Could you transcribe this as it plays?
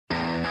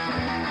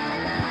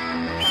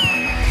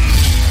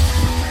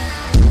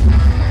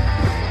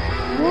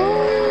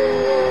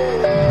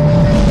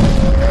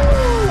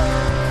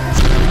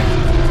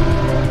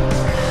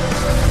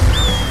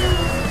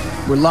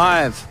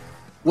live.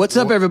 What's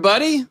up,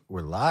 everybody?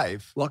 We're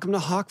live. Welcome to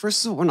Hawk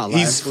versus. We're not live.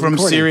 He's from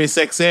Sirius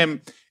XM,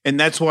 and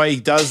that's why he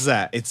does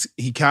that.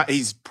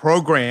 He's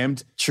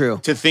programmed True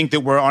to think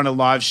that we're on a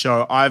live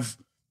show.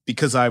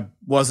 Because I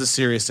was a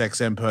Sirius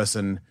XM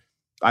person,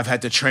 I've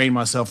had to train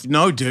myself.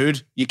 No,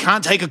 dude, you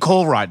can't take a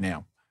call right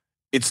now.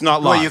 It's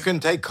not live. Well, you can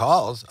take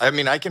calls. I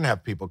mean, I can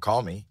have people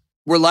call me.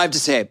 We're live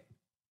to tape.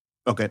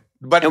 Okay.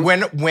 But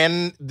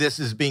when this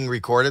is being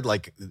recorded,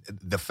 like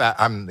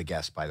I'm the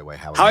guest, by the way.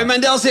 Howie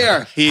Mandel's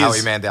here.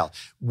 Howie Mandel.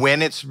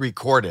 When it's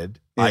recorded,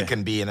 I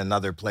can be in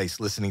another place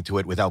listening to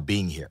it without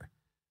being here.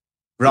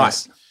 Right.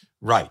 Yes.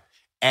 Right.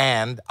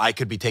 And I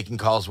could be taking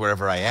calls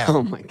wherever I am.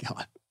 Oh, my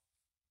God.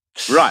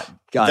 Right.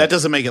 Got that it.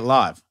 doesn't make it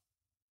live.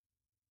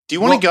 Do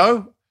you want to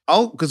go?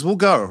 Because we'll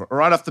go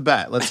right off the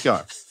bat. Let's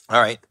go.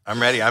 All right.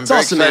 I'm ready. I'm It's very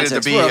all excited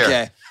semantics. to be We're here.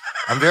 okay.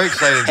 I'm very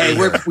excited to be Hey,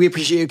 here. we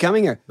appreciate you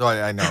coming here. Oh,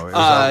 I know. It was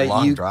a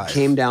long you drive.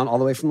 came down all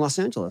the way from Los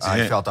Angeles.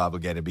 I felt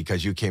obligated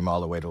because you came all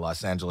the way to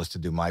Los Angeles to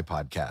do my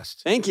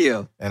podcast. Thank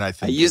you. And I I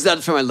think use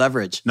that for my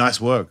leverage. Nice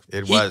work.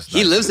 it He, was. he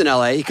nice. lives in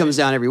LA. He comes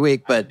down every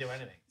week, but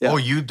yeah. Oh,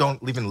 you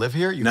don't even live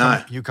here?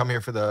 No. You come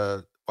here for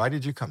the... Why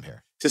did you come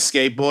here? To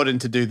skateboard and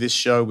to do this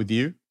show with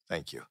you.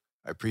 Thank you.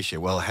 I appreciate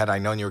it. Well, had I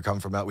known you were coming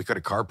from out, we could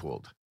have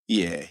carpooled.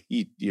 Yeah,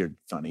 you're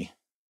funny.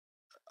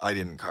 I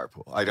didn't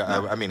carpool.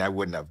 I mean, I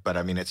wouldn't have, but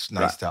I mean, it's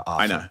nice to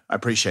offer. I know. I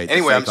appreciate it.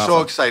 Anyway, I'm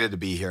so excited to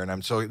be here,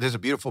 and there's a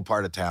beautiful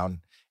part of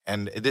town,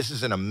 and this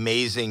is an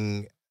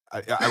amazing,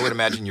 I would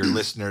imagine your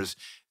listeners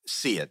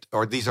see it,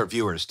 or these are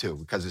viewers too,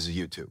 because this is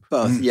YouTube.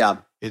 both. Yeah.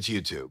 It's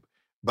YouTube.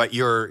 But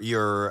your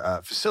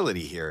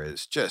facility here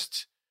is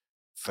just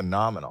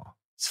phenomenal.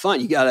 It's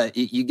fun. You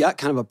got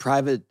kind of a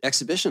private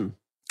exhibition.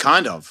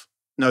 Kind of.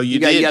 No, you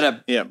got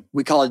did. yeah.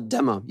 We call it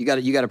demo. You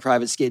got a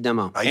private skate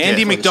demo.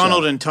 Andy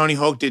McDonald and Tony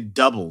Hawk did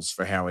doubles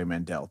for Howie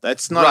Mandel.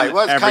 That's not right. An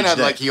Well, it's kind average of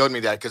day. like he owed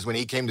me that because when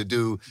he came to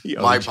do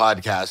my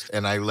podcast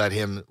and I let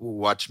him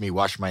watch me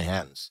wash my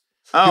hands.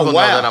 Oh, People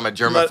wow. know that I'm a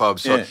germaphobe,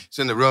 so yeah. it's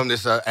in the room.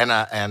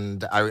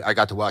 And I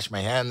got to wash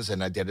my hands,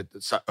 and I did it.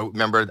 So,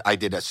 remember, I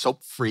did a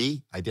soap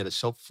free.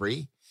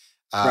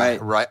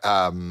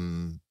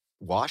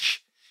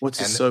 Wash. What's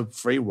a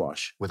soap-free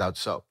wash? Without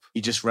soap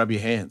You just rub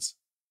your hands.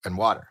 and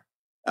water.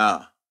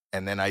 Oh.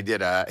 And then I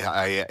did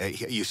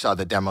you saw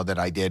the demo that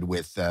I did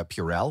with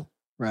Purell.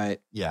 Right.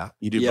 Yeah,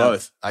 You do Yeah.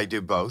 both. I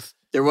do both.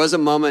 There was a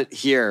moment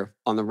here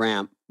on the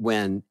ramp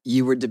when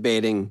you were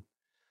debating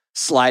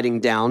sliding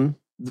down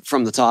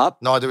from the top.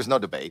 No, there was no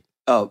debate.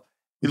 Oh,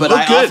 You but look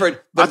I good. offered. I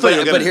But, thought you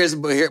were but gonna- here's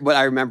what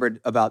I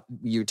remembered about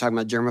you talking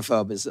about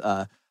germaphobe is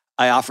I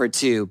offered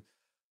to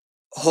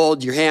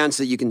hold your hand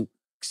so you can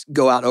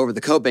go out over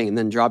the coping and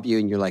then drop you,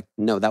 and you're like,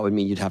 no, that would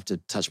mean you'd have to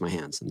touch my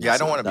hands. And Yeah, I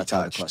don't want to be that's out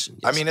of the touched. question.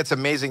 I Yes. mean, it's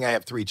amazing. I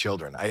have 3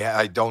 children.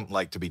 I don't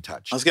like to be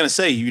touched. I was going to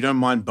say, you don't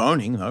mind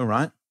boning, though,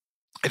 right?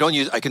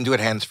 I can do it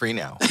hands free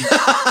now. For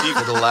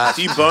the last.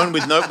 Do you bone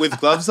with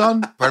gloves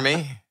on? Pardon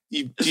me?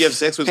 Do you have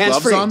sex with hands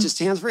gloves free, on? just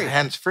hands free.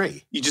 Hands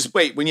free. You just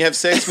wait. When you have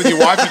sex with your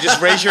wife, you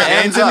just raise your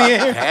hands in up. the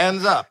air.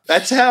 Hands up.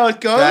 That's how it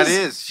goes. That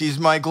is. She's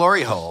my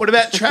glory hole. What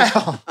about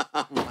trowel?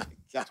 Oh my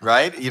God.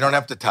 Right? You don't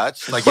have to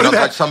touch. Like What you don't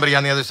about- touch somebody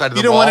on the other side of the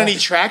You don't ball. want any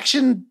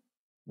traction.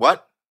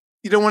 What?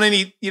 You don't want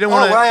any. You don't Oh,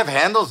 want to. well, I have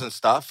handles and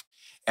stuff.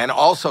 And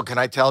also, can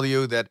I tell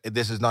you that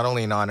this is not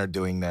only an honor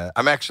doing the.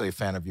 I'm actually a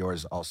fan of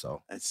yours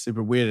also. That's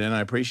super weird, and I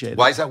appreciate it.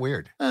 Why is that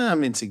weird?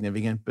 I'm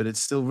insignificant, but it's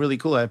still really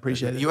cool. I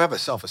appreciate it. You have a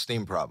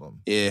self-esteem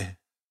problem. Yeah.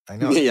 I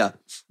know. Yeah.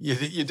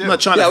 You do. I'm not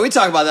trying Yeah, to. we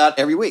talk about that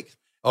every week.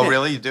 Oh,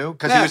 really? You do?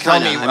 Because Yeah, he was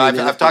telling me, kinda. I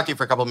mean, I've talked to you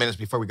for a couple of minutes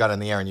before we got on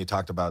the air, and you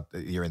talked about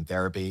you're in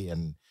therapy,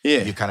 and Yeah.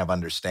 you kind of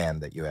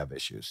understand that you have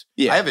issues.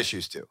 Yeah. I have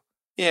issues too.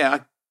 Yeah.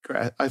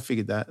 I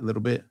figured that a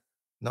little bit.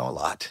 No, a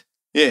lot.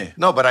 Yeah.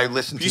 No, but I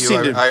listened to You you.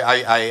 seem to-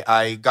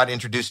 I got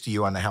introduced to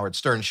you on the Howard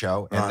Stern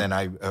show, and Right. then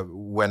I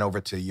went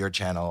over to your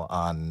channel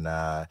on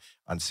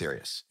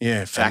Sirius.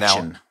 Yeah.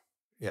 Faction.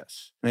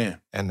 Yes. Yeah.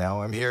 And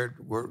now I'm here.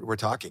 We're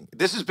talking.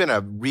 This has been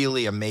a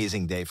really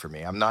amazing day for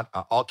me. I'm not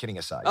all kidding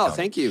aside. Oh, Tony.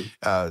 thank you.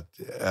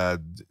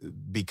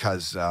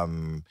 Because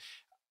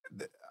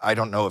I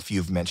don't know if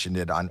you've mentioned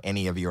it on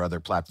any of your other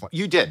platforms.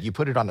 You did. You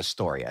put it on a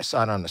story. I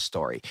saw it on a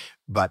story.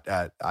 But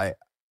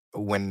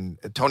when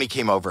Tony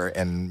came over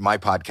and my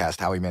podcast,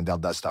 Howie Mandel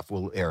Does Stuff,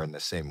 will air in the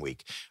same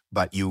week.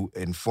 But you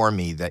informed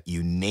me that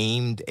you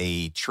named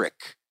a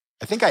trick.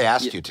 I think I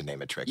asked you to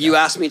name a trick. You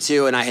asked me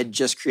to, and I had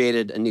just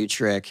created a new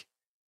trick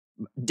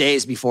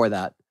days before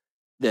that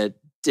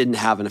didn't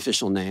have an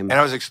official name. And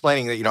I was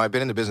explaining that, I've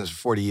been in the business for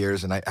 40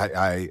 years, and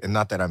I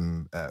not that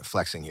I'm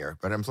flexing here,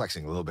 but I'm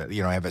flexing a little bit.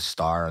 I have a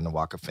star on the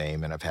Walk of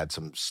Fame, and I've had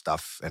some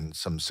stuff and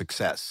some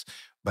success.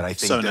 But I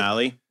think So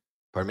gnarly.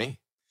 Pardon me?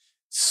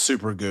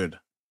 Super good.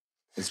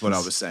 Is what I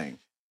was saying.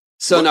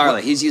 So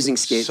gnarly. He's using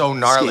skate. So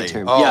gnarly. Skate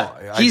term. Oh,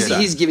 yeah. I did that.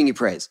 He's giving you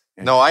praise.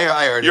 No, I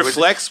heard Your it was,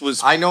 flex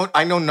was I know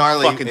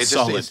gnarly. fucking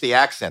solid. It's the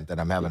accent that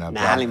I'm having a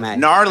Gnarly, problem. man.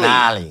 gnarly.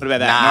 Gnarly. What about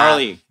that?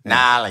 Gnarly.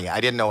 Gnarly. I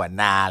didn't know what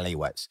gnarly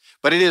was,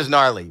 but it is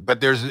gnarly.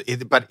 But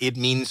it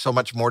means so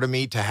much more to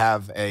me to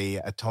have a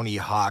Tony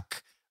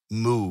Hawk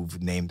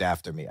move named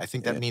after me. I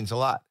think that means a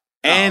lot.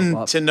 And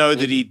well, to know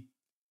that he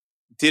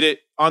did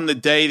it on the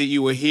day that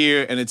you were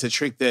here, and it's a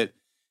trick that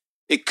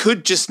it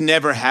could just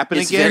never happen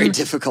It's again. very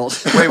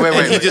difficult. Wait.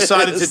 And he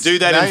decided to do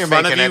that in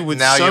front of you with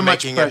so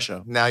much making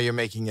pressure. Now you're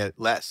making it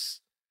less.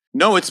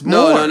 No, it's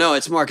more. No.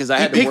 It's more because I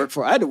had to work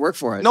for it. I had to work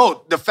for it.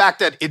 No, the fact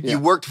that you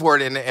worked for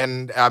it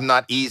and I'm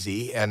not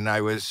easy. And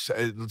I was,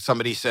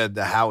 somebody said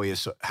the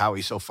Howie's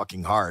so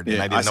fucking hard.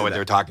 And I didn't know what they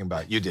were talking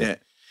about. You did. Yeah.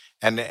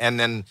 And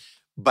then,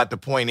 but the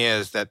point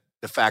is that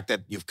the fact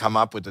that you've come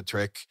up with the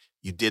trick,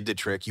 you did the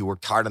trick, you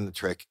worked hard on the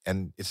trick,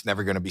 and it's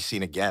never going to be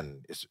seen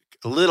again. It's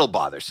a little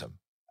bothersome.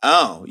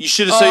 Oh, you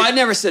should have said. I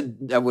never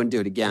said I wouldn't do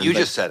it again. You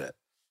just said it.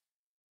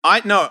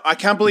 I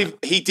can't believe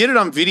he did it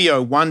on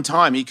video one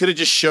time. He could have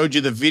just showed you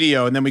the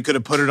video and then we could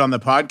have put it on the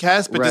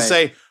podcast. But to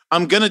say,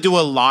 I'm going to do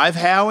a live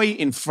Howie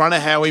in front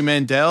of Howie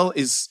Mandel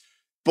is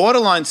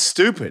borderline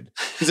stupid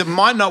because it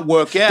might not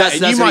work out. That's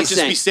you might just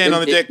saying. be standing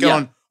on the deck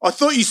going, I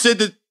thought you said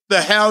that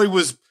the Howie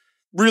was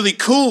really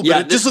cool,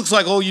 but it just looks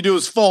like all you do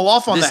is fall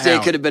off on the Howie. This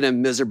day could have been a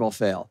miserable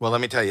fail. Well, let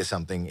me tell you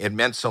something. It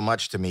meant so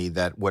much to me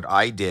that what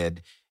I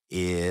did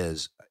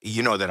is,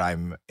 you know that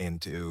I'm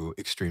into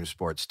extreme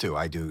sports too.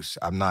 I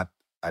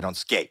don't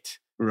skate.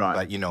 Right.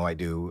 But I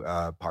do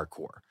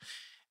parkour.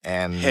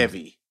 And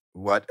heavy.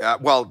 What?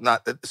 Well,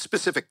 not a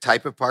specific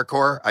type of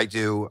parkour. I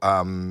do,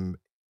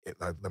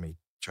 let me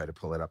try to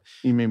pull it up.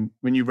 You mean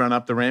when you run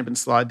up the ramp and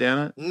slide down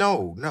it?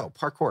 No,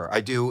 parkour.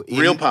 I do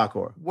real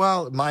parkour.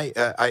 Well,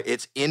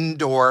 it's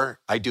indoor.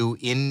 I do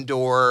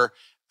indoor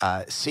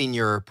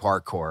senior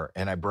parkour,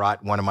 and I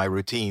brought one of my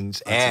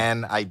routines,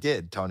 I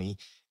did, Tony,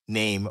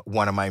 name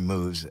one of my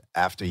moves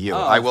after you. Oh,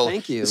 I will.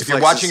 Thank you. If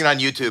you're watching it on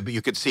YouTube,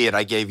 you could see it.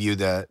 I gave you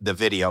the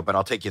video, but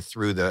I'll take you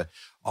through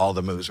all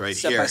the moves right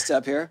step here. Step by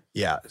step here?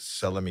 Yeah.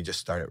 So let me just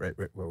start it right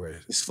where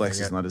we're. This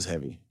flex is not as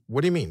heavy.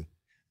 What do you mean?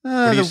 What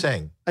are you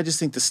saying? I just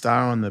think the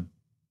star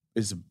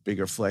is a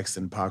bigger flex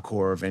than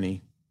parkour of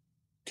any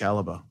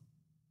caliber.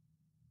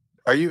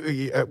 Are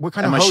you? What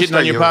kind Am of I host shitting are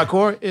on your you?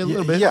 parkour a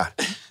little bit? Yeah.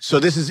 So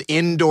this is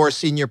indoor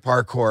senior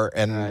parkour,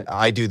 and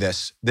I do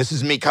this. This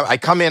is me. I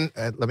come in.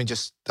 Let me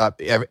just stop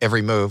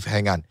every move.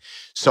 Hang on.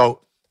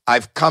 So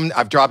I've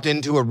dropped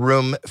into a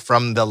room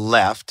from the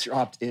left.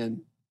 Dropped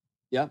in.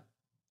 Yeah.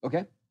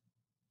 Okay.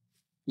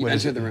 You What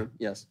is entered it? the room.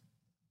 Yes.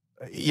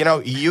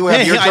 You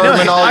have your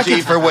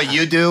terminology for what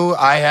you do.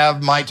 I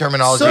have my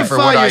terminology for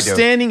what I do. So far, you're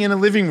standing in a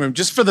living room.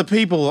 Just for the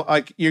people,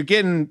 like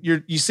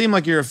you seem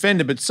like you're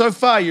offended, but so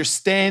far you're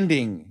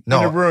standing in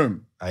a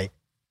room.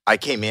 I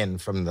came in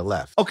from the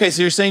left. Okay,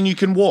 so you're saying you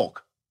can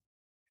walk.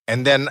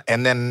 And then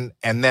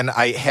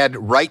I head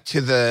right to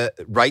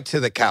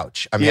the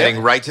couch. I'm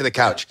heading right to the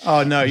couch.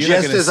 Oh no, you're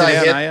not going to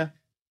sit down, are you?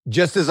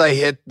 Just as I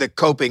hit the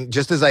coping,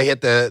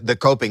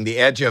 the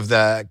edge of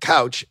the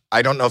couch,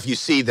 I don't know if you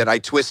see that I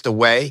twist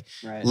away,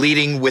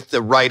 leading with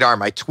the right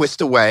arm. I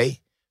twist away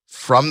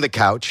from the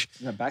couch.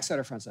 Is that backside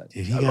or front side?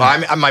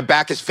 My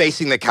back is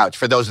facing the couch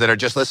for those that are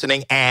just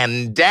listening,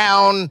 and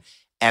down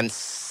and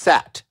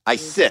sat. I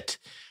sit.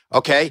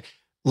 Okay.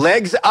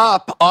 Legs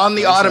up on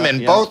the ottoman.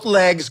 Up, yeah. Both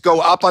legs go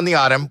up on the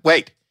ottoman.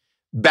 Wait.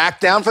 Back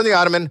down from the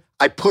ottoman.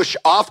 I push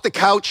off the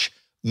couch,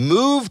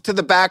 move to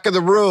the back of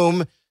the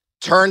room,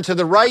 turn to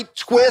the right,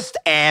 twist,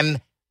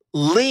 and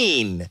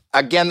lean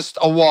against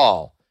a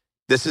wall.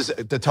 This is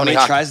the Tony.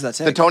 How many tries does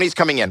that take? The Tony's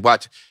coming in.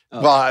 What?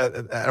 Oh.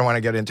 Well, I don't want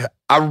to get into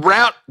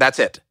around. That's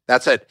it.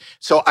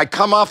 So I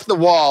come off the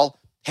wall,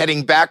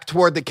 heading back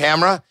toward the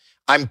camera.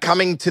 I'm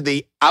coming to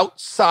the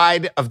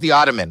outside of the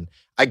ottoman.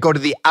 I go to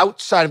the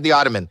outside of the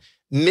ottoman,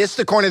 miss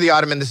the corner of the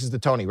ottoman. This is the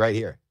Tony right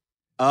here.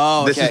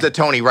 Oh, okay. This is the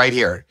Tony right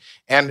here.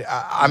 And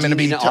I'm going to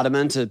be an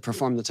ottoman to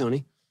perform the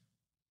Tony.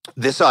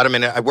 This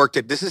ottoman, I worked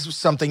it. This is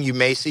something you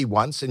may see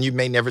once and you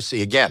may never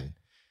see again.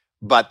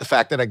 But the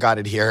fact that I got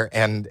it here,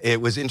 and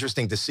it was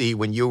interesting to see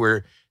when you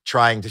were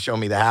trying to show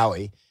me the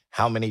Howie,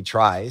 how many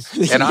tries.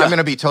 And I'm going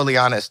to be totally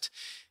honest.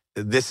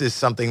 This is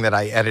something that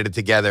I edited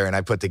together and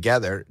I put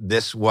together.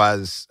 This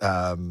was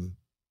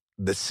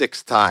the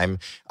sixth time.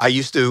 I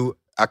used to,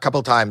 a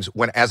couple times,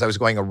 as I was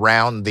going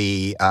around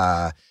the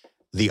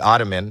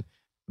ottoman,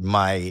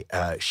 my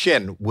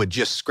shin would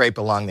just scrape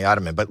along the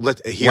ottoman. But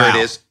look, here it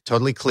is,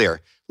 totally clear.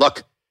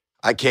 Look,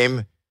 I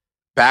came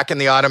back in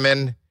the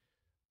ottoman,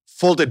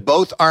 folded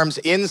both arms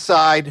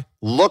inside,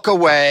 look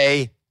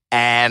away,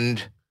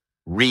 and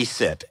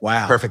resit.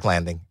 Wow. Perfect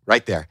landing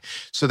right there.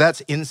 So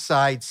that's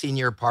inside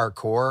senior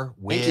parkour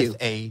with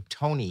a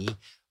Tony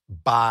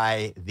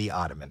by the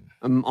ottoman.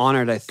 I'm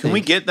honored, I think. Can we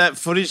get that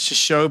footage to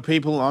show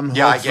people on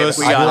I gave it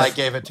to how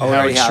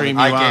him. extreme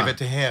you I are. gave it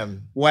to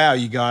him. Wow,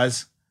 you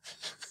guys.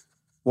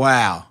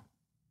 Wow.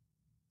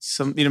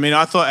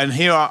 I thought, and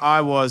here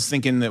I was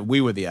thinking that we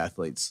were the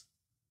athletes.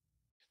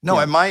 No,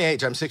 at my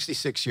age, I'm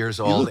 66 years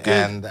old,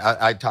 and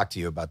I talked to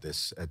you about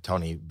this,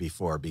 Tony,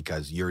 before,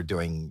 because you're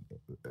doing.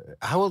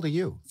 How old are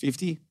you?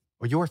 50.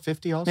 Well, you're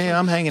 50 also. Yeah,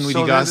 I'm hanging with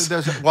you guys.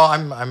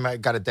 I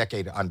got a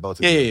decade on both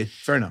of you. Yeah,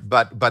 fair enough.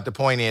 But the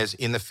point is,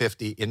 in their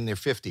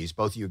 50s,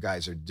 both of you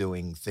guys are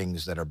doing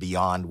things that are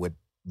beyond what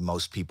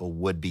most people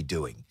would be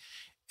doing,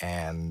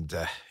 and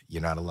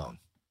you're not alone.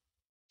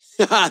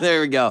 There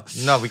we go.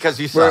 No, because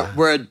you saw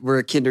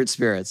we're kindred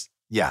spirits.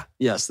 Yeah.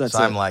 Yes, that's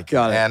so it. I'm like,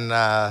 Got it.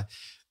 and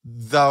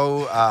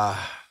though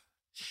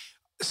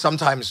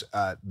sometimes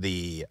do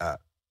you have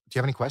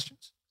any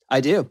questions? I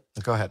do.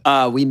 Go ahead.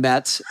 We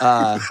met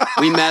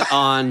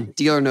on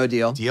Deal or No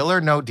Deal. Deal or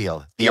No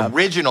Deal. The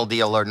original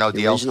Deal or No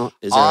Deal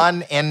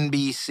on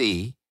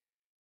NBC.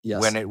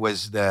 Yes. When it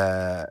was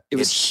It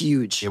was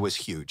huge. It was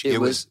huge. It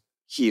was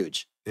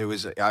huge. It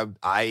was.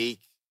 I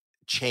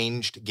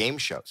changed game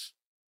shows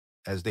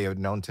as they are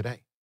known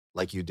today,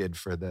 like you did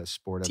for the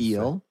sport of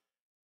Deal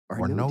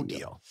or No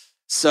Deal.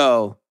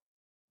 So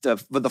the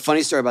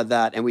funny story about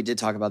that, and we did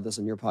talk about this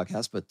on your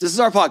podcast, but this is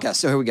our podcast,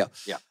 so here we go.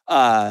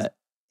 Yeah.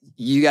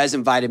 You guys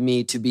invited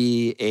me to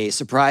be a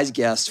surprise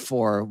guest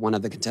for one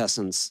of the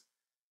contestants,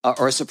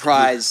 or a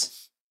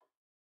surprise.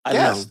 I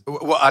don't know.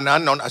 Well, an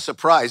unknown, a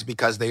surprise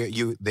because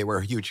they were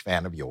a huge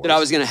fan of yours. That I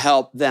was going to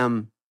help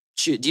them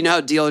shoot. Do you know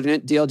how Deal? Do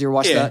you ever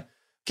watch that?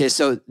 Okay,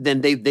 so then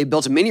they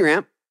built a mini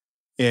ramp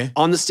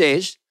on the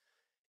stage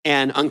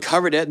and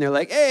uncovered it, and they're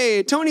like,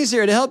 "Hey, Tony's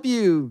here to help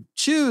you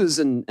choose."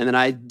 And then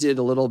I did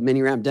a little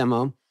mini ramp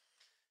demo,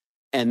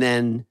 and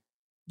then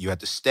you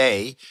had to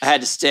stay. I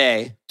had to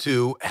stay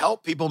to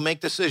help people make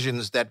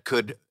decisions that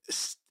could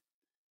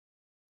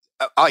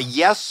a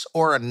yes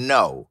or a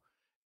no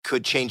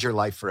could change your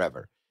life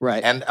forever.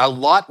 Right. And a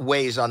lot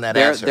weighs on that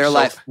answer. Their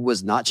life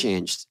was not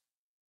changed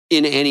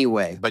in any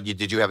way. But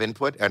did you have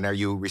input? And do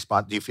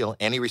you feel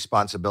any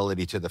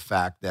responsibility to the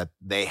fact that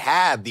they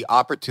had the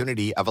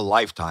opportunity of a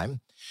lifetime?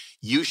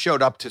 You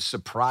showed up to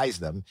surprise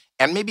them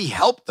and maybe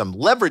help them,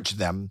 leverage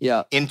them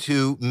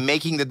into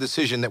making the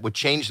decision that would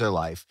change their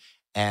life.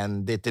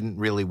 And it didn't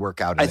really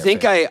work out. I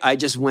think I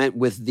just went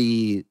with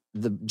the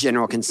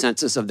general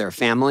consensus of their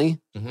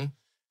family. Mm-hmm.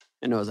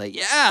 And I was like,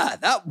 yeah,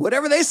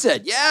 whatever they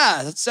said.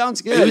 Yeah, that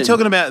sounds good. Are we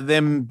talking about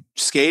them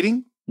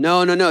skating?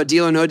 No.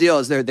 Deal or No Deal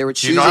is they were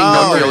choosing no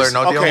numbers. Deal or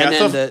No Deal. Okay,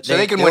 and then so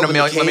they can win $1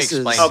 million. Let me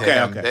explain to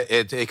them.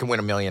 Okay. They can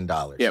win $1 million.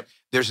 Yep.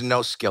 There's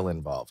no skill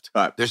involved.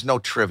 Right. There's no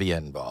trivia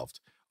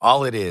involved.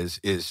 All it is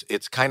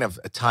it's kind of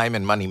a time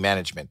and money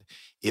management.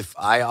 If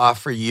I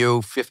offer you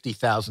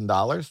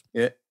 $50,000,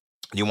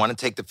 you want to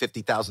take the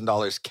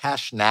 $50,000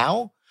 cash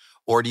now,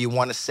 or do you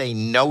want to say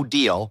no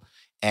deal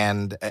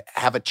and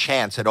have a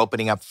chance at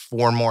opening up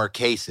 4 more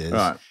cases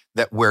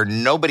that where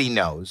nobody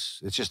knows?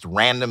 It's just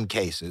random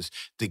cases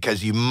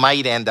because you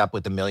might end up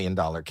with $1 million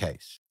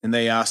case. And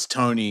they asked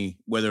Tony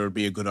whether it would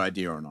be a good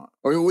idea or not.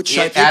 Or which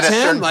I pick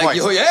 10?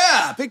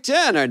 Like, pick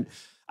 10. And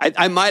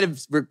I might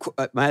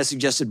have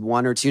suggested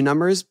 1 or 2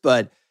 numbers,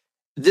 but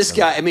this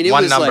guy, I mean,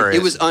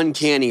 it was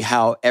uncanny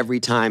how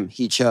every time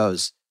he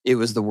chose, it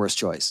was the worst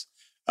choice.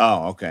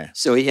 Oh, okay.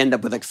 So he ended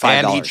up with like $5.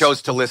 And he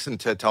chose to listen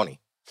to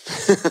Tony.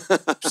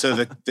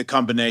 So the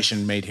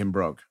combination made him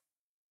broke.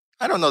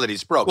 I don't know that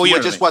he's broke. Well, he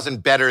just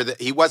wasn't better.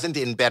 He wasn't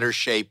in better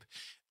shape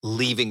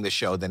leaving the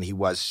show than he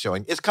was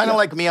showing. It's kind of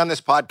like me on this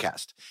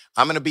podcast.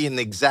 I'm going to be in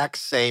the exact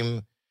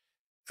same.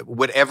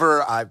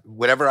 Whatever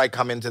I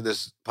come into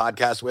this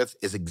podcast with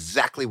is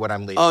exactly what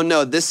I'm leaving. Oh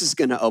no, this is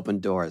going to open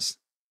doors.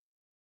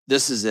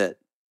 This is it.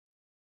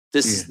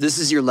 This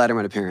is your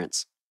Letterman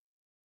appearance.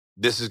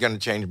 This is going to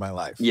change my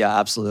life. Yeah,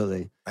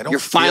 absolutely. You're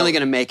finally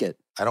going to make it.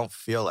 I don't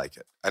feel like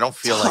it. I don't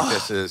feel like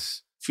this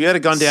is. If you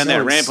had gone down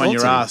that ramp on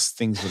your ass,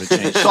 things would have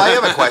changed. So I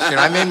have a question.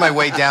 I made my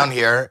way down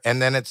here,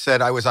 and then it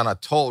said I was on a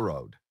toll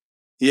road.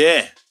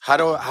 Yeah. How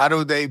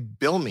do they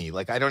bill me?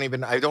 Like I don't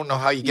know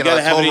how you get. You got to on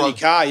a have toll it in road. your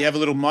car. You have a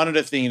little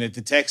monitor thing, and it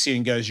detects you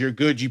and goes, "You're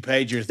good. You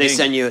paid your thing."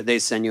 They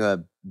send you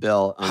a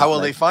bill. How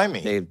will they find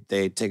me?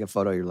 They take a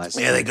photo of your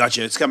license. Yeah, they got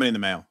you. It's coming in the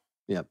mail.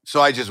 Yep.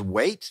 So I just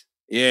wait.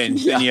 Yeah, and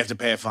then you have to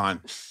pay a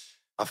fine.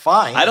 A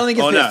fine? I don't think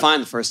it's a fine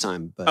the first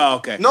time. But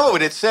okay. No,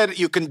 but it said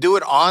you can do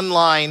it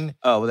online.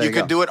 Oh, well, there you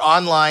could do it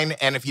online,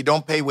 and if you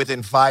don't pay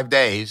within 5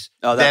 days,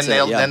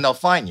 then they'll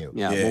fine you.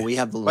 Yeah. Well, we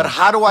have the. But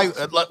how do I?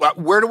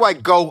 Where do I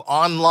go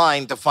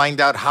online to find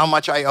out how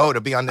much I owe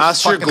to be on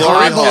this fucking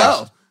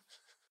podcast?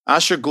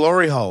 Ask your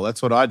glory hole.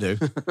 That's what I do.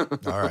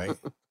 All right.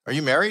 Are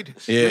you married?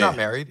 Yeah. You're not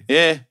married.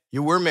 Yeah.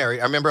 You were married.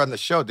 I remember on the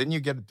show. Didn't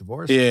you get a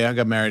divorce? Yeah, I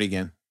got married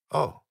again.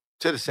 Oh,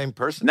 to the same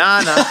person?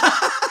 Nah.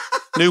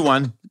 New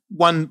one.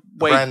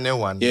 Brand new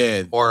one.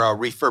 Yeah. Or a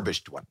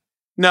refurbished one.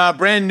 No,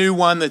 brand new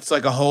one that's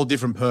like a whole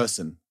different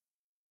person.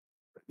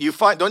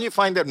 Don't you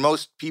find that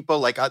most people,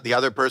 like the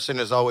other person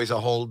is always a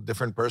whole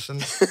different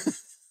person?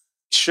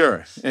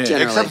 Sure. Yeah.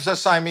 Except a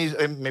Siamese,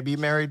 maybe you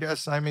married a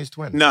Siamese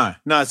twin. No,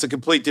 it's a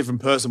complete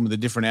different person with a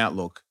different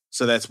outlook.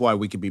 So that's why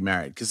we could be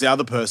married. Because the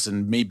other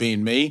person, me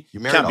being me,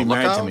 can't be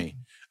married to me.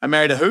 I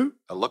married a who?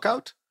 A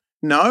lookout?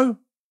 No,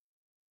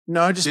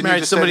 just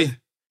married somebody.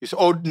 You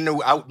said,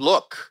 new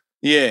outlook.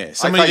 Yeah. I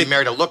thought you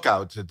married a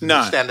lookout to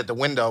stand at the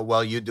window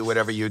while you do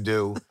whatever you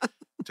do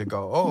to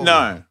go,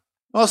 No.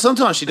 Well,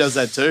 sometimes she does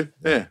that too.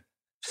 Yeah.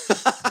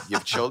 You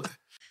have children?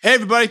 Hey,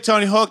 everybody.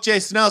 Tony Hawk,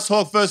 Jason Ellis,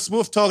 Hawk versus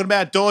Wolf, talking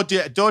about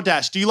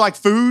DoorDash. Do you like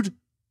food?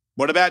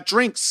 What about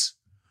drinks?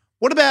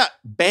 What about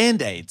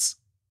Band-Aids?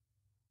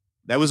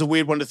 That was a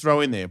weird one to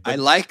throw in there. I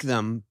like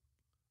them,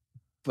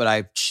 but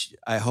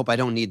I hope I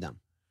don't need them.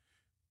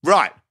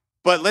 Right.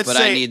 But let's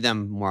say I need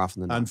them more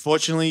often than not.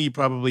 Unfortunately, you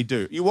probably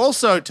do. You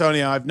also,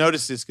 Tony, I've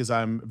noticed this because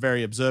I'm a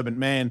very observant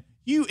man.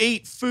 You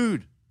eat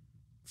food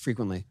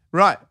Frequently.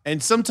 right,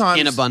 and sometimes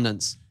In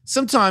abundance.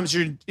 Sometimes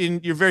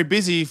you're very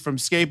busy from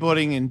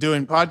skateboarding and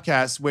doing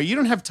podcasts where you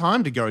don't have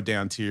time to go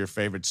down to your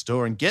favorite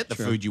store and get the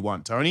food you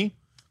want, Tony.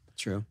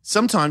 True.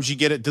 Sometimes you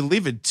get it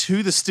delivered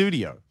to the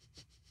studio.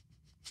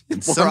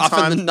 More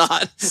often than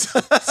not.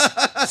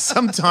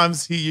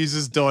 Sometimes he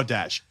uses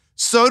DoorDash.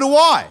 So do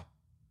I.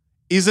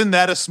 Isn't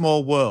that a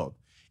small world?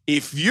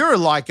 If you're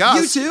like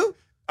us. You too?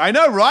 I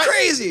know, right?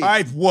 Crazy.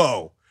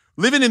 Whoa.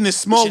 Living in this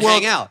small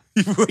world. Hang out.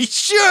 We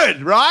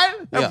should, right?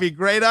 That'd be a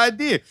great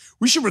idea.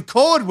 We should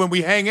record when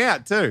we hang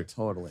out too.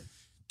 Totally.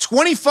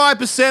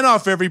 25%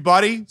 off,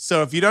 everybody.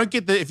 So if you don't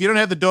have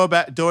the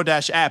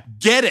DoorDash app,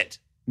 get it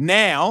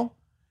now,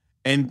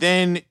 and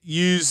then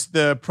use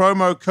the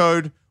promo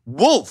code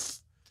WOLF.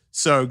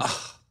 So,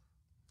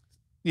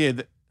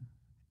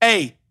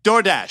 hey,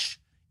 DoorDash,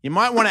 you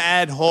might want to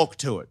add Hawk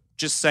to it.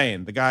 Just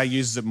saying, the guy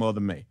uses it more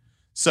than me.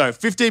 So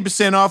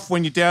 15% off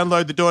when you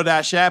download the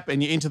DoorDash app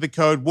and you enter the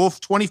code WOLF,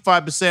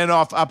 25%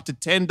 off up to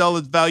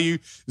 $10 value,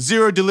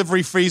 0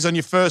 delivery fees on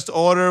your first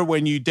order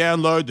when you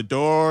download the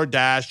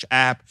DoorDash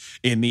app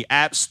in the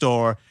App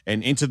Store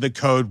and enter the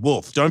code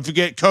WOLF. Don't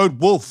forget code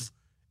WOLF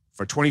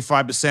for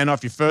 25%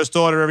 off your first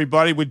order,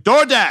 everybody, with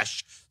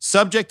DoorDash.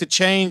 Subject to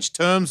change,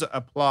 terms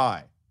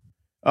apply.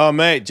 Oh,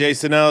 mate,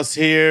 Jason Ellis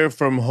here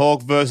from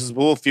Hawk vs.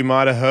 Wolf. You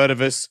might have heard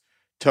of us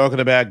talking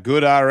about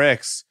Good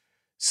RX.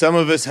 Some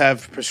of us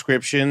have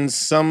prescriptions.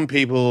 Some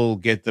people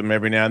get them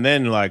every now and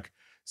then. Like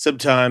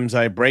sometimes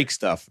I break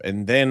stuff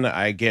and then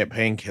I get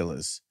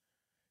painkillers.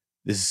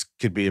 This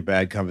could be a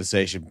bad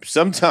conversation.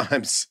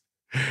 Sometimes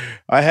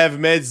I have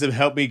meds that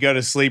help me go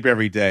to sleep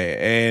every day,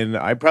 and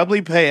I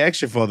probably pay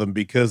extra for them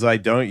because I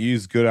don't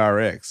use Good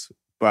RX.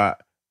 But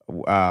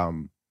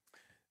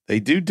they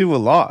do a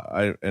lot,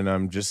 and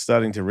I'm just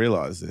starting to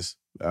realize this.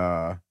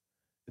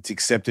 It's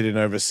accepted in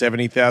over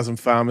 70,000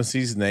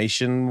 pharmacies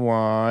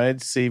nationwide.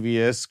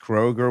 CVS,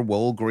 Kroger,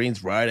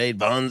 Walgreens, Rite Aid,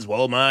 Vons,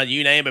 Walmart,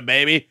 you name it,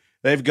 baby.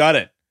 They've got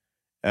it.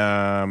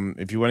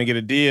 If you want to get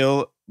a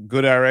deal,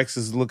 GoodRx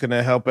is looking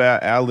to help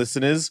out our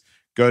listeners.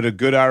 Go to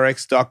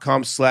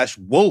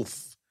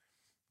goodrx.com/wolf.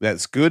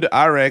 That's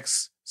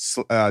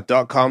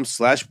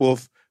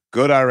goodrx.com/wolf.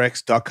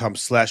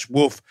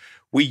 goodrx.com/wolf.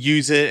 We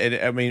use it,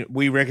 and I mean,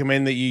 we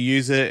recommend that you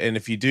use it. And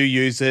if you do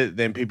use it,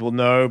 then people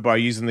know by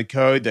using the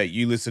code that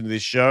you listen to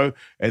this show,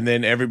 and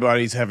then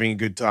everybody's having a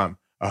good time.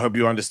 I hope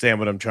you understand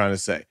what I'm trying to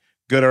say.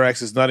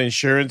 GoodRx is not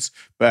insurance,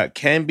 but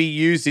can be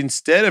used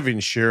instead of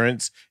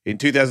insurance. In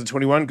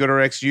 2021,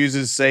 GoodRx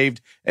users saved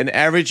an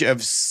average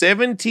of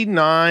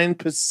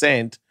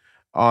 79%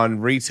 on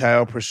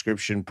retail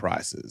prescription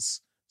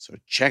prices. So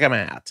check them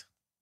out.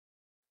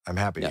 I'm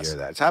happy to hear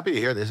that. It's happy to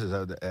hear this is,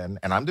 and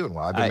I'm doing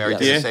well. I've been married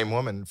to the same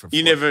woman for 4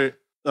 You never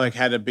like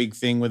had a big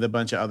thing with a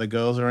bunch of other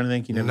girls or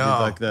anything? You never did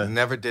like the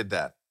never did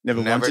that.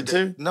 Never wanted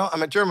to? No,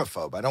 I'm a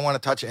germaphobe. I don't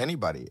want to touch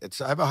anybody. I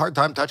have a hard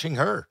time touching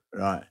her.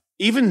 Right.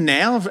 Even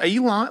now, are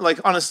you lying? Like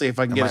honestly, if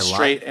I can get it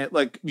straight,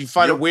 like you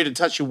find it weird to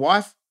touch your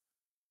wife?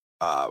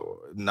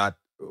 Not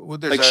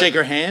like shake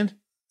her hand.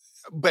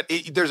 But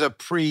there's a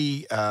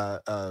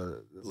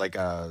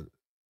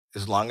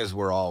as long as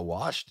we're all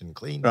washed and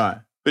clean, right?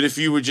 But if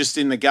you were just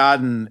in the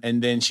garden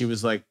and then she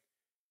was like,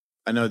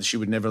 I know that she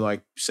would never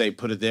like say,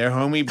 put it there,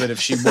 homie. But if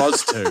she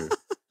was to,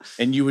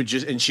 and you would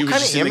just, and she was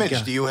just in the garden. What kind of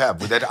image do you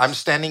have that I'm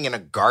standing in a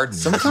garden?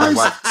 Sometimes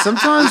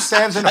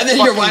stands in a and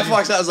then your wife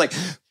walks out. I was like,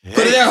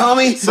 put it there,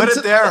 homie. Put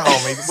it there,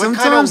 homie. What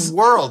kind of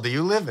world do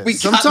you live in?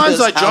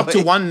 Sometimes I drop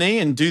to one knee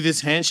and do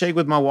this handshake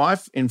with my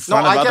wife in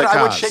front of other cars.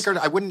 I would shake her.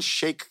 I wouldn't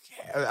shake.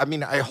 I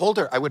mean, I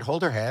would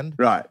hold her hand.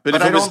 Right. But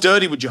if it was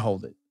dirty, would you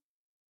hold it?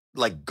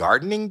 Like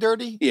gardening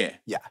dirty? Yeah.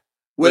 Yeah.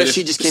 What if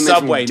she just came in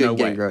from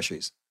getting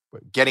groceries?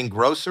 Getting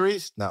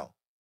groceries? No.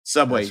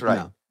 Subway. That's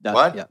right. No,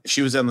 what? Yeah.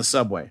 She was on the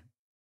subway.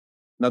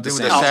 Not the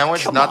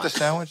sandwich. Not the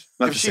sandwich.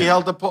 If she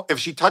held the pole, if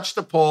she touched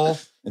the pole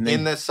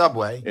in the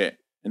subway. Yeah.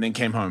 And then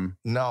came home.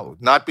 No,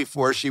 not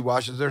before she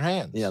washes her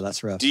hands. Yeah,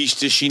 that's rough.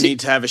 Does she need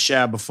to have a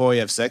shower before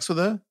you have sex with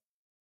her?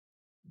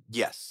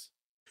 Yes.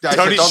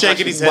 Tony's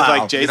shaking his head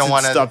like Jason,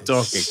 stop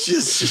talking.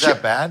 Is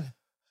that bad?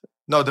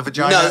 No, the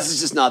vagina. No, this is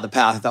just not the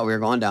path I thought we were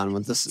going down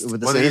with this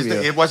interview.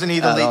 It wasn't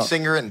he the lead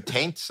singer in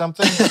Taint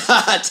something?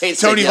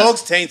 Tony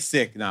Hawk's Taint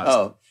Stick.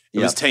 No, it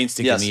was Taint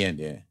Stick in the end,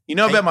 yeah. You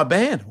know about my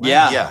band? Wow.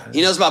 Yeah.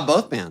 He knows about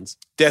both bands.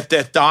 Death,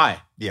 Die.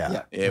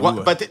 Yeah.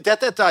 But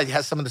Death, Die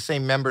has some of the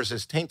same members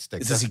as Taint Stick.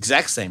 It's the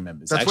exact same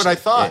members. That's what I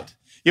thought.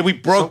 Yeah, we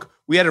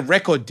had a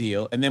record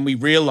deal, and then we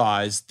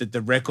realized that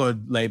the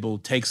record label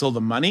takes all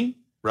the money.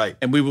 Right.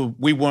 And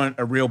we weren't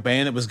a real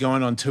band that was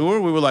going on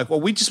tour. We were like, well,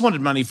 we just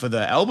wanted money for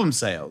the album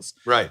sales.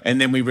 Right. And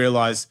then we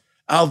realized,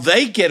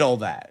 they get all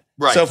that.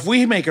 Right. So if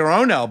we make our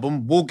own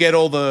album, we'll get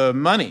all the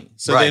money.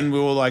 So then we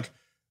were like,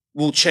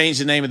 we'll change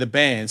the name of the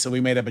band. So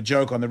we made up a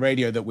joke on the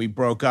radio that we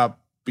broke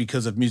up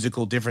because of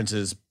musical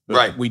differences.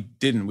 But we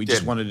didn't. We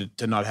just wanted it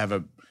to not have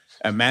a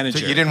a manager.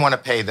 So you didn't want to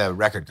pay the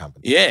record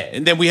company. Yeah,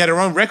 and then we had our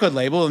own record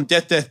label, and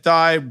Death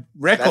Die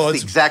Records. That's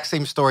the exact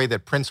same story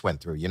that Prince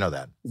went through. You know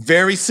that.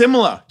 Very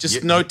similar.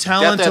 Just no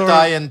talent. Death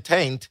Die and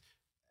Taint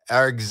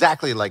are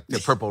exactly like the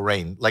Purple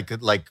Rain, like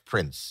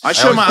Prince. I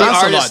show my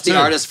house a lot too. The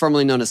artist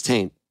formerly known as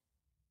Taint.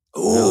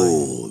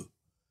 Ooh.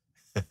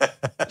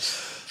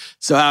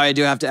 So Howie, I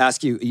do have to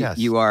ask you, Yes.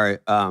 you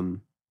are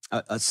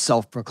a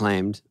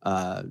self-proclaimed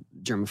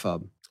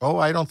germaphobe. Oh,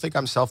 I don't think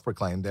I'm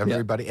self-proclaimed.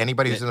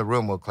 Anybody who's in the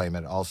room will claim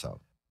it also.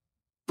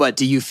 But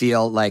do you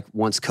feel like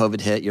once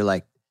COVID hit, you're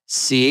like,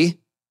 see,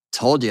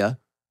 told you.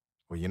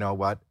 Well, you know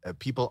what?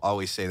 People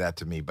always say that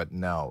to me, but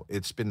no,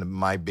 it's been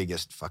my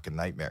biggest fucking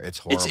nightmare. It's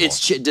horrible. So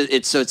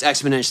it's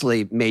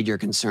exponentially made your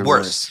concern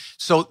worse.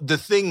 So the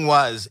thing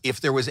was,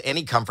 if there was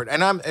any comfort,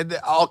 and I'm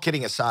all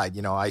kidding aside,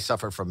 I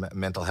suffer from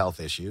mental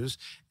health issues,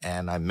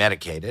 and I'm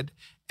medicated,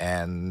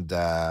 and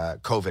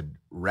COVID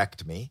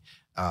wrecked me.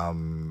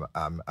 I'm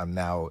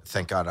now,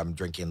 thank God, I'm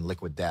drinking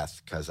liquid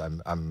death because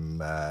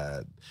I'm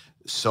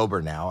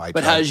sober now.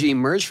 But how did you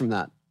emerge from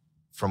that?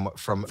 From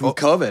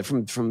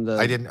COVID, from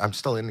the... I'm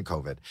still in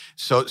COVID.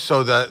 So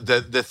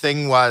the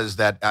thing was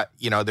that,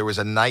 there was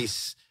a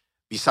nice,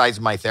 besides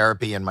my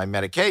therapy and my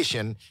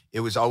medication,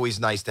 it was always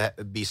nice to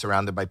be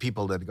surrounded by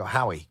people that go,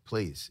 Howie,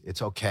 please,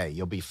 it's okay.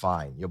 You'll be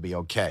fine. You'll be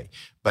okay.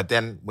 But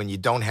then when you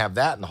don't have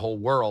that and the whole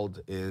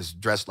world is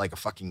dressed like a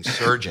fucking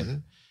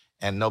surgeon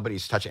and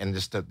nobody's touching, and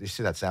you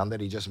see that sound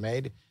that he just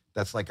made?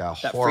 That's like a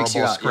horrible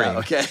scream. Yeah,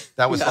 okay.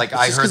 That was like,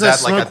 I heard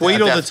that like smoke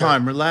weed all the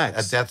time.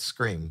 Relax. A death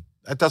scream.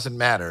 That doesn't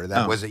matter.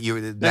 That was it.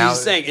 No, now he's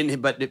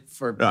saying,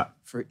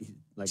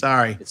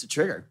 sorry, it's a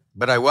trigger.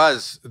 But I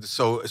was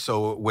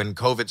so when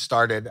COVID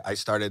started, I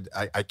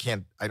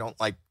don't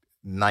like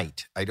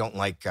night. I don't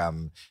like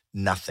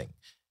nothing.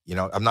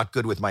 I'm not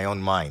good with my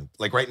own mind.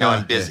 Like right now,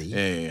 I'm busy.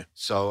 Yeah.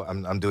 So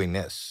I'm doing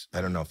this.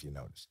 I don't know if you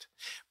noticed,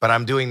 but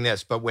I'm doing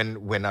this. But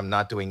when I'm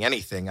not doing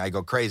anything, I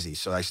go crazy.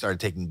 So I started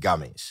taking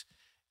gummies,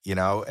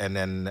 and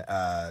then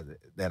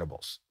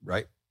edibles.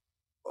 Right?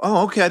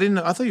 Oh, okay.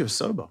 I thought you were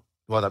sober.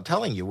 Well, I'm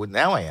telling you,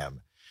 now I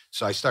am.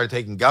 So I started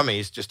taking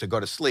gummies just to go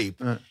to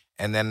sleep,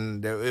 and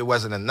then it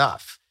wasn't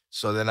enough.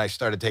 So then I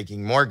started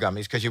taking more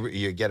gummies because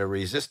you get a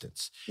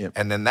resistance,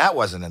 and then that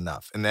wasn't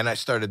enough. And then I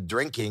started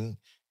drinking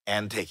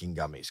and taking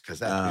gummies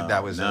because I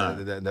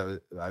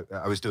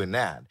was doing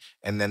that,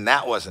 and then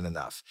that wasn't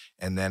enough.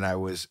 And then I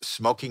was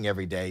smoking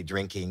every day,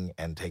 drinking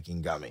and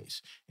taking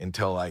gummies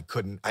until I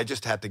couldn't. I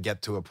just had to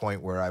get to a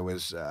point where I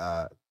was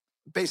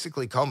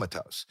basically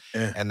comatose,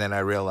 and then I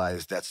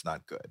realized that's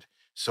not good.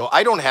 So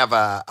I don't have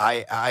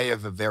I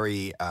have a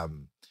very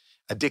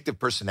addictive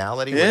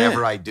personality.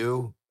 Whenever I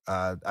do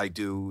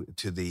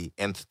to the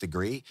nth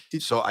degree.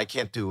 So I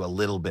can't do a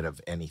little bit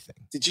of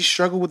anything. Did you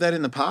struggle with that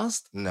in the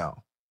past?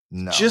 No.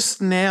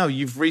 Just now,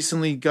 you've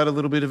recently got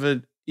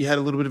you had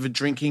a little bit of a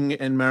drinking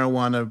and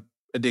marijuana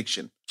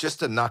addiction. Just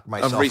to knock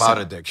myself out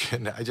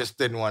addiction. I just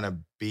didn't want to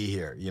be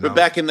here, But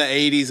back in the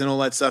 80s and all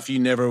that stuff, you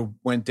never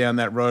went down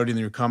that road in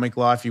your comic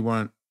life. You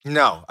weren't.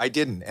 No, I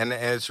didn't. And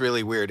it's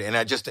really weird. And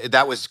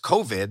that was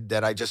COVID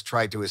that I just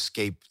tried to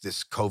escape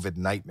this COVID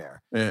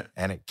nightmare. Yeah.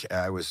 And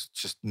I was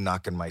just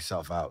knocking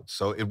myself out.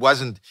 So it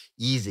wasn't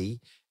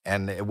easy.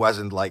 And it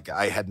wasn't like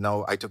I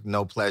took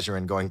no pleasure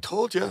in going,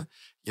 told you,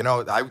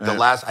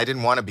 I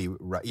didn't want to be,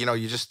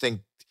 you just think,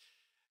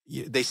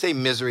 they say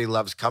misery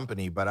loves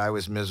company, but I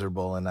was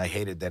miserable and I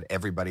hated that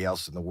everybody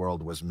else in the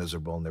world was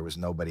miserable and there was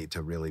nobody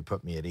to really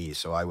put me at ease.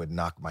 So I would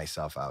knock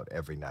myself out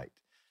every night.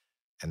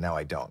 And now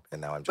I don't.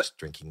 And now I'm just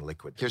drinking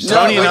liquid.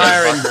 Tony and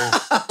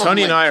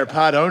I are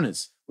part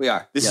owners. We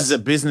are. This is a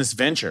business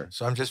venture.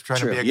 So I'm just trying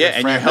to be a good friend.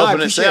 And you're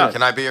helping us out.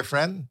 Can I be your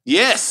friend?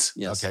 Yes.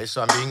 Okay,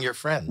 so I'm being your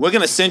friend. We're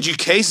going to send you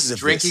cases of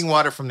drinking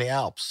water from the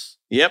Alps.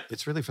 Yep.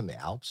 It's really from the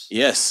Alps?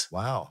 Yes.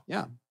 Wow.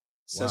 Yeah. It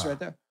says right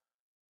there.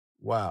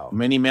 Wow.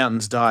 Many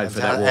mountains died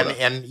for that water.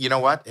 And you know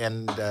what?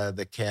 And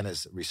the can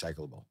is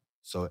recyclable.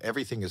 So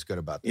everything is good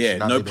about this. Yeah,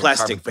 no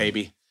plastic,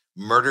 baby.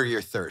 Murder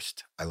your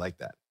thirst. I like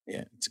that.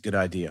 Yeah, it's a good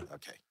idea.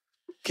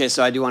 Okay,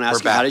 so I do want to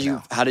ask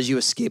you, how did you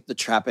escape the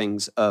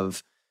trappings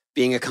of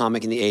being a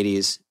comic in the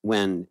 80s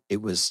when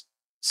it was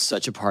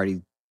such a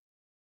party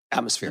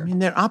atmosphere? I mean,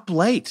 they're up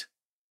late.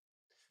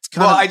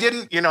 I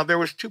didn't, there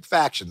was two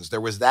factions.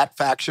 There was that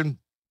faction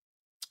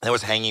that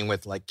was hanging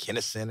with like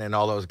Kinnison and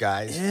all those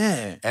guys.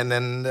 Yeah. And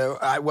then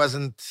I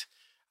wasn't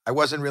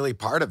really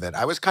part of it.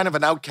 I was kind of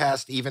an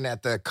outcast even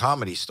at the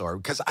Comedy Store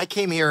because I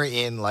came here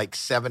in like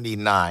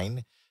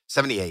 79,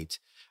 78.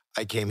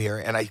 I came here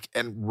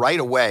and right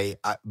away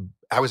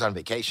I was on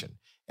vacation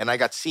and I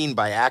got seen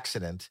by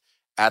accident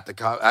at the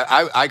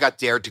I got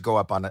dared to go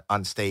up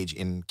on stage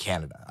in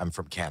Canada. I'm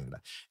from Canada,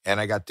 and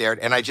I got dared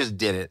and I just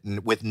did it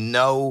and with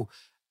no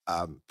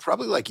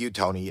probably like you,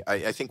 Tony.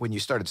 I think when you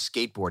started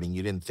skateboarding,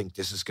 you didn't think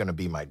this is going to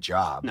be my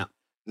job.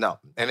 No,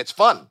 and it's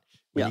fun.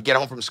 When you get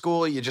home from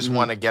school, you just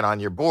want to get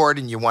on your board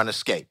and you want to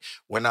skate.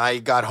 When I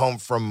got home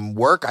from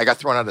work, I got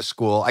thrown out of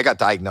school. I got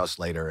diagnosed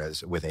later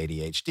with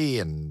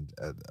ADHD and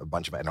a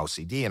bunch of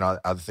OCD and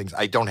other things.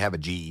 I don't have a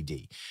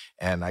GED.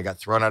 And I got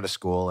thrown out of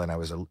school and I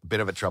was a bit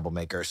of a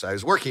troublemaker. So I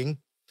was working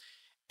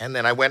And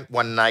then I went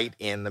one night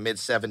in the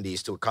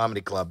mid-'70s to a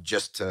comedy club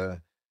just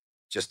to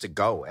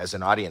go as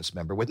an audience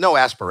member with no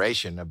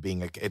aspiration of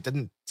being it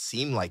didn't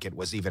seem like it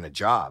was even a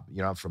job,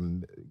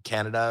 from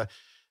Canada.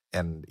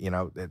 And,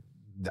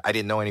 I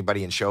didn't know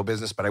anybody in show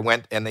business, but I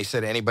went and they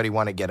said, anybody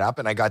want to get up?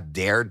 And I got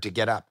dared to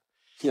get up.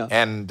 Yeah.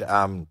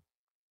 And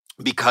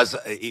because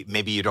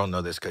maybe you don't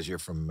know this because you're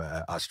from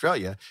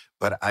Australia,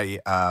 but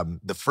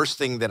the first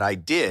thing that I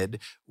did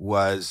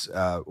was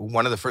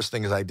one of the first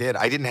things I did.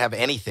 I didn't have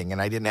anything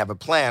and I didn't have a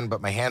plan, but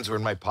my hands were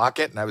in my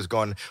pocket and I was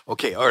going,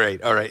 okay, all right.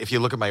 If you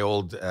look at my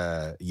old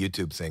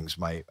YouTube things,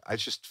 I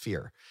just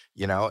fear,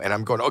 and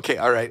I'm going, okay,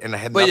 all right. And I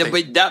had nothing.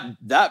 But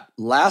that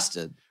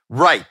lasted.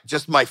 Right.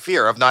 Just my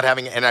fear of not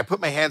having, and I put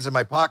my hands in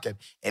my pocket,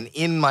 and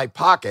in my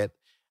pocket,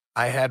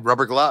 I had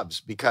rubber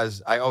gloves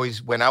because I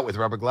always went out with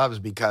rubber gloves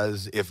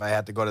because if I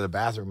had to go to the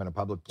bathroom in a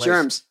public place,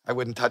 germs. I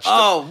wouldn't touch.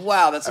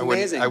 Wow, that's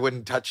amazing. I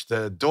wouldn't touch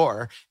the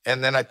door,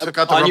 and then I took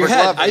out the rubber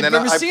glove, and then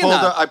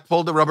I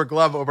pulled the rubber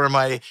glove over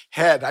my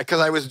head because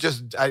I was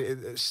just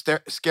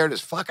scared as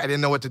fuck. I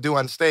didn't know what to do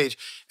on stage,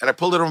 and I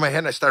pulled it over my head,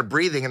 and I started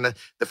breathing, and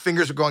the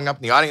fingers were going up,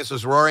 and the audience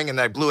was roaring,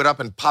 and I blew it up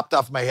and popped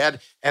off my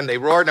head, and they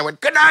roared, and I went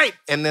good night,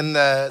 and then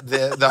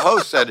the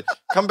host said,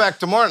 "Come back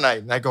tomorrow night,"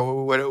 and I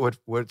go,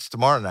 "What's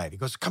tomorrow night?" He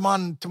goes, "Come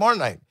on tomorrow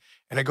night."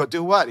 And I go,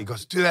 "Do what?" He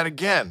goes, "Do that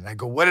again." And I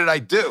go, "What did I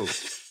do?"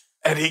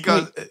 And he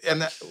goes,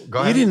 go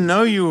ahead. You didn't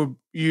know you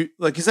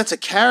because that's a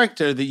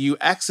character that you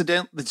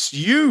that's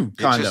you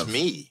kind it's of. Just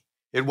me.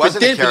 It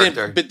wasn't a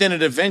character. But then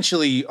it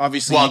eventually,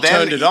 obviously, you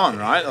turned it on,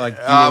 right?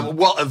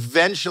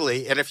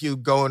 Eventually, and if you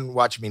go and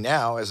watch me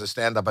now as a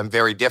stand-up, I'm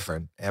very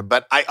different.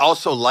 But I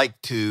also like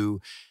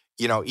to,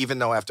 even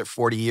though after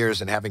 40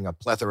 years and having a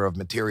plethora of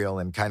material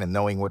and kind of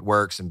knowing what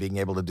works and being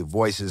able to do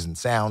voices and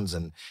sounds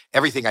and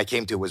everything I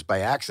came to was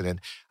by accident,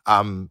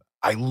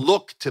 I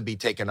look to be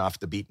taken off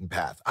the beaten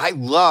path. I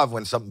love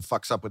when something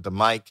fucks up with the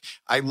mic.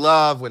 I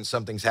love when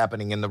something's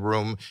happening in the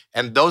room.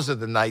 And those are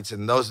the nights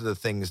and those are the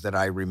things that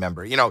I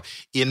remember.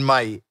 In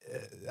my,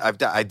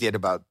 I did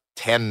about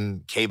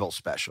 10 cable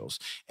specials.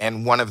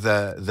 And one of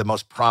the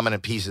most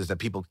prominent pieces that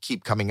people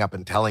keep coming up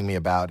and telling me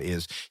about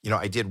is,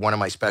 I did one of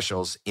my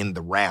specials in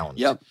the round.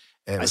 Yep.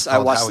 I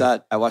watched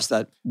that. I watched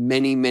that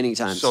many, many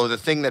times. So the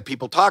thing that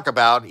people talk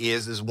about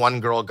is one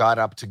girl got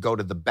up to go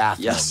to the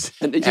bathroom. Yes.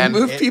 And did you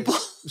move people?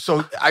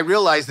 So I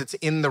realized it's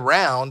in the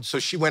round. So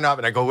she went up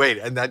and I go, wait.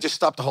 And I just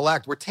stopped the whole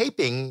act. We're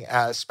taping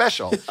a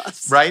special,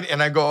 yes. Right?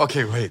 And I go,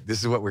 okay, wait,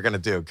 this is what we're going to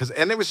do.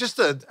 And it was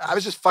I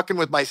was just fucking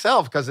with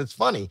myself because it's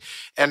funny.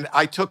 And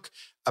I took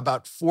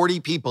about 40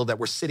 people that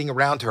were sitting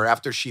around her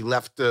after she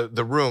left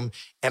the room.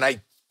 And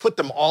I put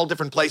them all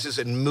different places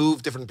and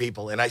moved different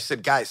people. And I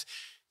said, guys,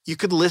 you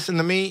could listen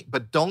to me,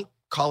 but don't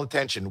call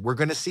attention. We're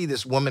going to see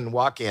this woman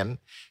walk in.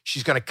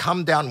 She's going to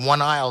come down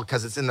one aisle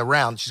because it's in the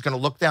round. She's going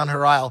to look down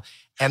her aisle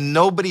and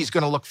nobody's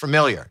going to look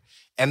familiar.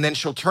 And then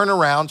she'll turn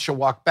around. She'll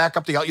walk back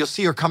up the aisle. You'll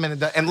see her come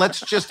in and let's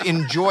just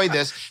enjoy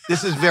this.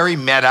 This is very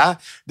meta.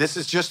 This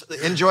is just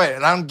enjoy it.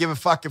 And I don't give a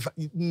fuck if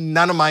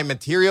none of my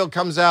material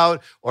comes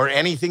out or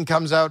anything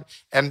comes out.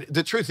 And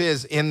the truth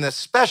is in the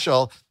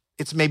special,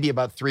 it's maybe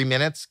about 3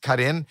 minutes cut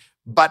in.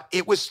 But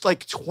it was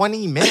like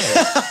 20 minutes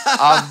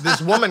of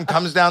this woman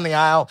comes down the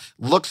aisle,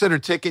 looks at her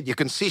ticket. You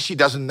can see she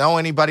doesn't know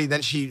anybody.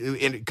 Then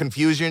in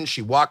confusion,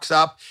 she walks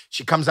up.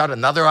 She comes out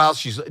another aisle.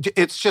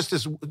 It's just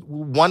this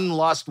one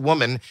lost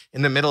woman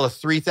in the middle of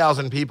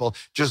 3,000 people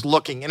just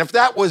looking. And if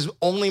that was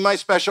only my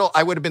special,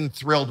 I would have been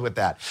thrilled with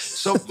that.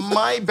 So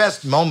my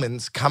best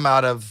moments come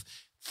out of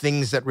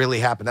things that really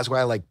happen. That's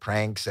why I like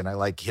pranks and I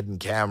like hidden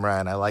camera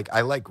and I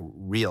like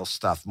real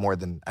stuff more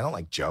than, I don't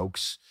like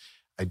jokes.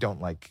 I don't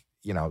like...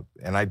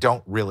 and I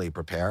don't really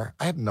prepare.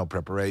 I have no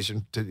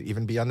preparation to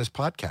even be on this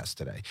podcast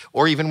today,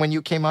 or even when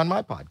you came on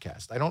my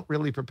podcast. I don't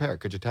really prepare.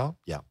 Could you tell?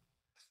 Yeah.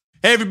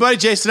 Hey, everybody.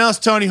 Jason Ellis,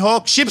 Tony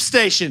Hawk,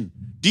 ShipStation.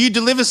 Do you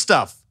deliver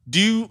stuff? Do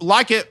you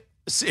like it?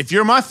 If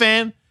you're my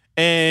fan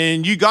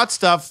and you got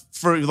stuff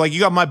you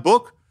got my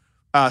book,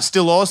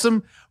 Still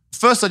Awesome.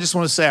 First, I just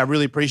want to say I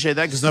really appreciate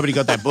that because nobody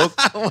got that book.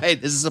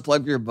 Wait, this is a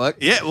plug for your book?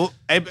 Yeah, well,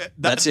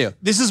 that's you.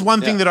 This is one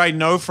thing that I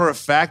know for a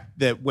fact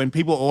that when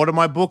people order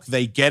my book,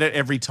 they get it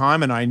every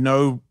time, and I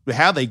know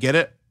how they get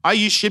it. I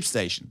use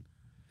ShipStation.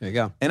 There you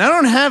go. And I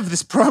don't have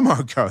this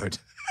promo code,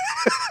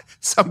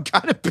 so I'm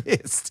kind of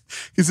pissed.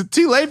 Is it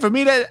too late for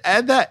me to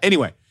add that?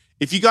 Anyway,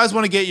 if you guys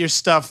want to get your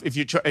stuff, if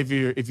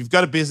you've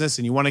got a business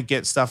and you want to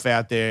get stuff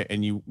out there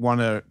and you want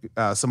to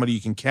somebody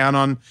you can count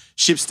on,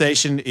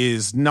 ShipStation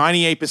is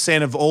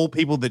 98% of all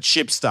people that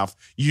ship stuff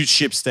use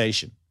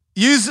ShipStation.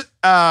 Use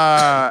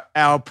our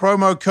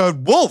promo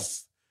code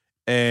WOLF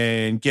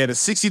and get a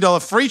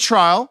 $60 free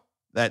trial.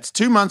 That's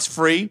 2 months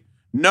free,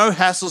 no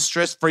hassle,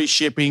 stress-free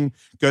shipping.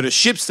 Go to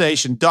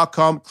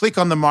ShipStation.com, click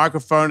on the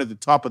microphone at the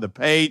top of the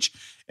page,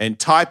 and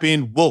type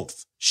in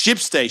WOLF.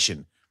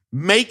 ShipStation.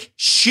 Make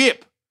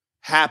ship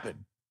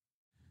happen.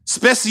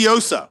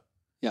 Speciosa.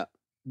 Yeah.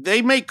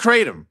 They make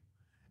Kratom.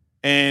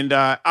 And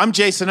I'm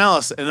Jason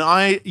Ellis, and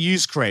I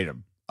use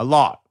Kratom a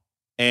lot.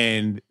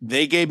 And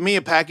they gave me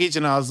a package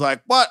and I was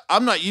like, what?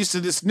 I'm not used to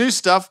this new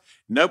stuff.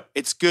 Nope,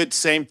 it's good.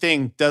 Same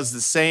thing. Does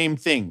the same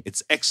thing.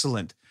 It's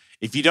excellent.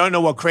 If you don't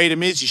know what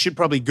Kratom is, you should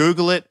probably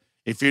Google it.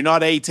 If you're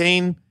not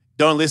 18,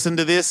 don't listen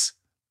to this.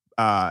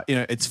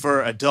 It's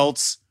for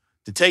adults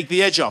to take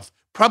the edge off,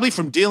 probably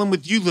from dealing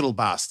with you little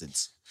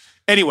bastards.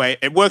 Anyway,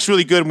 it works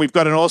really good, and we've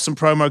got an awesome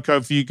promo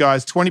code for you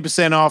guys,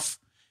 20% off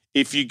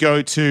if you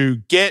go to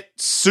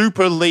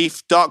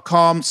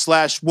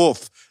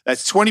getsuperleaf.com/wolf.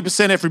 That's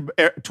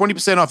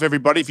 20% off,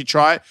 everybody, if you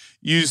try it.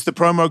 Use the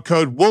promo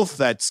code WOLF.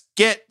 That's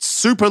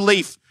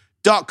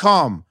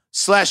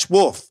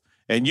getsuperleaf.com/wolf.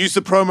 And use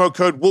the promo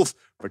code WOLF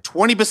for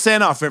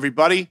 20% off,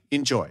 everybody.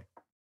 Enjoy.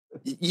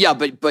 Yeah,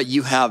 but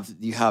you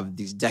have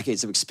these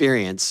decades of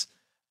experience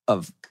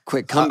of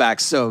quick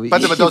comebacks.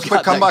 But those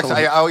quick comebacks,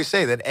 I always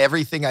say that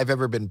everything I've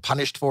ever been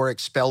punished for,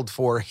 expelled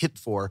for, hit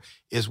for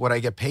is what I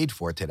get paid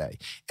for today.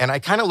 And I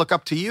kind of look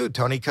up to you,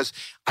 Tony, because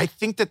I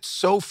think that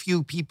so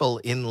few people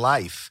in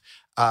life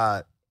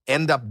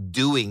end up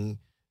doing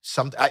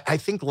something. I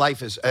think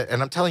life is,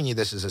 and I'm telling you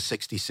this as a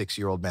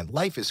 66-year-old man,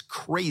 life is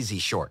crazy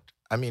short.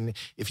 I mean,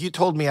 if you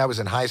told me I was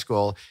in high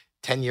school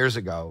 10 years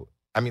ago,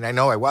 I mean, I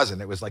know I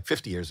wasn't. It was like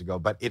 50 years ago,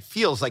 but it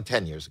feels like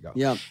 10 years ago.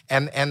 Yeah.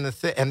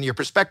 And your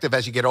perspective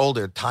as you get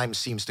older, time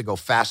seems to go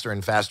faster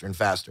and faster and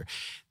faster.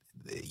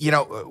 You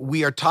know,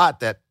 we are taught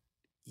that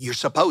you're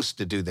supposed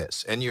to do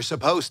this and you're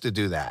supposed to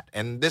do that,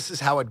 and this is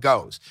how it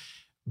goes.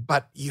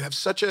 But you have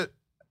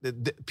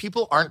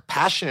people aren't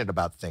passionate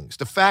about things.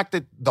 The fact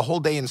that the whole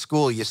day in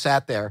school you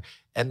sat there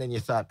and then you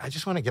thought, I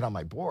just want to get on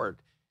my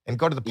board and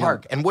go to the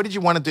park. Yeah. And what did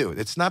you want to do?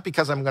 It's not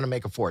because I'm going to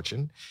make a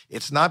fortune.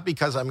 It's not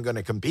because I'm going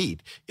to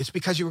compete. It's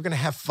because you were going to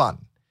have fun.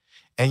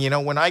 And, you know,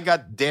 when I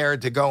got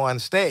dared to go on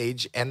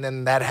stage and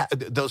then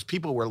those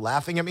people were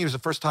laughing at me, it was the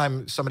first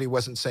time somebody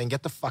wasn't saying,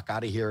 get the fuck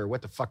out of here, or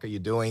what the fuck are you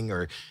doing,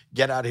 or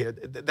get out of here.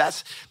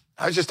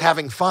 I was just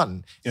having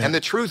fun. Yeah. And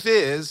the truth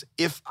is,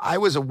 if I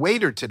was a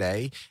waiter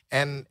today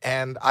and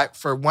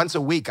for once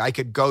a week I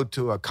could go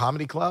to a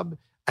comedy club,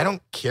 I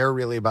don't care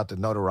really about the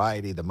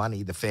notoriety, the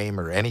money, the fame,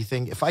 or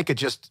anything. If I could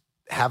just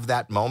have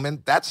that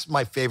moment, that's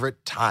my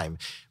favorite time.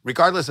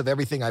 Regardless of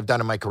everything I've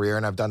done in my career,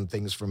 and I've done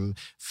things from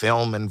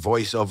film and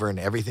voiceover and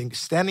everything,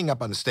 standing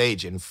up on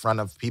stage in front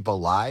of people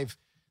live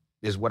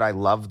is what I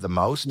love the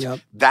most.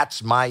 Yep.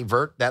 That's my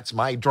that's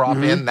my drop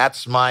in.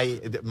 That's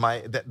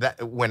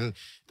when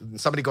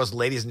somebody goes,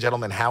 ladies and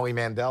gentlemen, Howie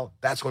Mandel,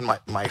 that's when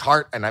my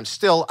heart, and I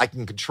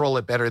can control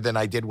it better than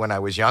I did when I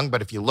was young.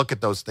 But if you look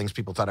at those things,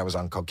 people thought I was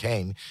on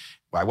cocaine.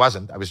 Well, I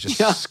wasn't. I was just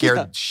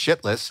scared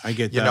shitless. I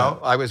get that. You know,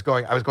 I was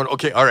going,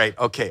 okay, all right,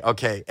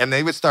 okay. And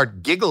they would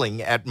start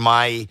giggling at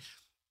my,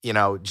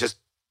 just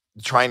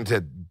trying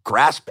to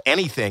grasp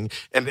anything.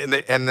 And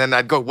then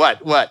I'd go, what?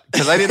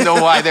 Because I didn't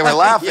know why they were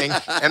laughing.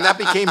 And that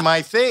became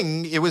my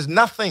thing. It was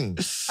nothing.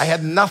 I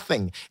had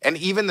nothing. And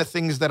even the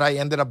things that I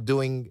ended up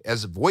doing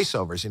as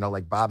voiceovers,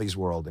 like Bobby's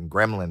World and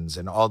Gremlins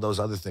and all those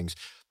other things.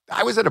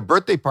 I was at a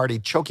birthday party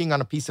choking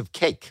on a piece of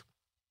cake.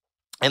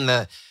 And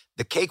the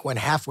cake went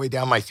halfway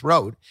down my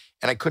throat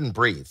and I couldn't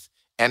breathe.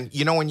 And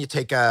when you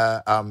take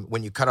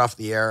when you cut off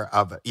the air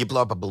you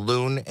blow up a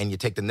balloon and you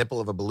take the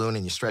nipple of a balloon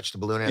and you stretch the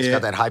balloon and it's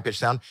got that high pitched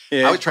sound.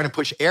 Yeah. I was trying to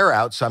push air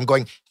out. So I'm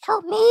going,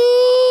 help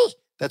me.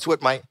 That's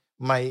what I'm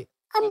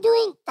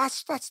doing.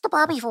 That's the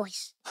Bobby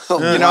voice. Wow.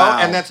 And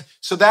I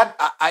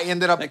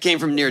ended up. That came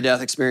from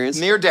near-death experience.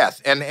 Near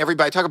death. And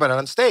everybody talk about it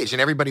on stage and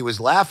everybody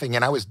was laughing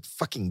and I was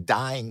fucking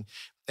dying.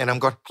 And I'm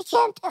going,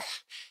 I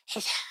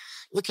can't.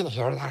 You can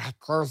hear that, of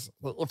course.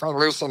 If I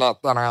loosen it,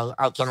 then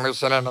I can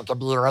loosen it and it can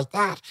be like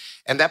that.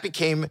 And that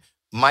became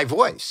my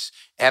voice.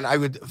 And I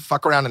would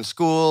fuck around in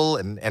school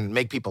and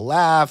make people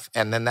laugh.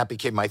 And then that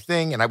became my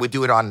thing. And I would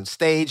do it on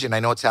stage. And I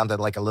know it sounded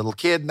like a little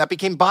kid. And that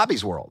became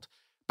Bobby's World.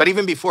 But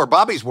even before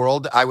Bobby's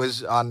World, I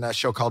was on a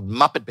show called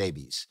Muppet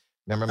Babies.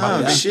 Remember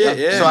Muppet Babies? Shit,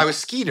 yeah. So I was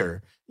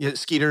Skeeter.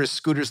 Skeeter is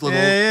Scooter's little...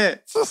 Yeah.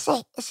 It's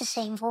the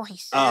same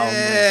voice. Oh, So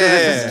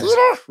this is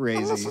Skeeter, crazy.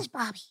 and this is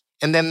Bobby.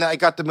 And then I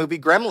got the movie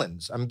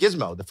Gremlins. I'm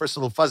Gizmo, the first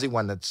little fuzzy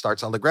one that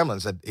starts all the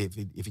gremlins. That if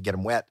you get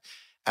them wet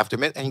after a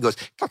minute, and he goes,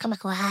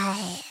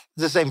 it's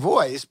the same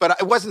voice, but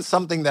it wasn't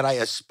something that I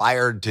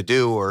aspired to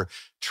do or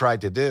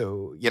tried to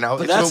do.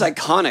 But that's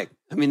iconic.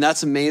 I mean,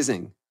 that's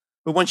amazing.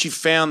 But once you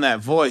found that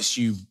voice,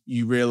 you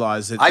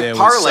realized that there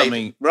was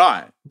something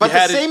right. But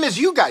the same as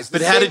you guys.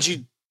 But how did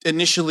you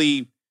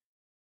initially?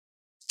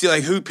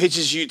 Like, who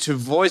pitches you to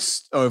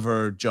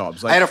voiceover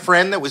jobs? Like, I had a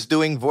friend that was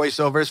doing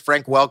voiceovers,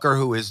 Frank Welker,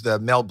 who is the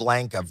Mel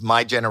Blanc of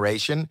my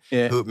generation.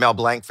 Yeah. Mel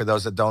Blanc, for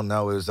those that don't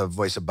know, is the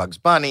voice of Bugs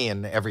Bunny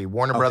and every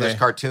Warner Brothers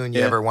cartoon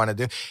you ever want to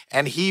do.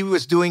 And he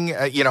was doing,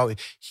 he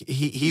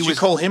did you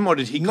call him or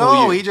did he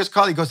call you? No, he just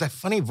called. He goes, that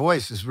funny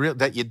voice is real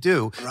that you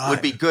do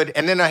would be good.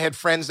 And then I had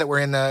friends that were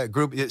in the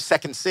group,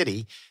 Second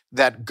City,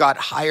 that got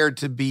hired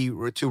to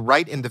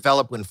write and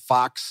develop when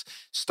Fox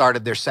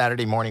started their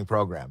Saturday morning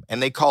program.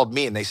 And they called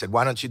me and they said,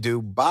 why don't you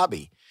do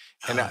Bobby?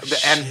 And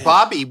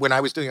Bobby, when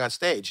I was doing on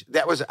stage,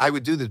 I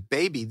would do the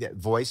baby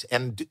voice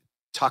and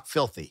talk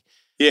filthy.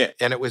 Yeah.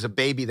 And it was a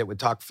baby that would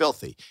talk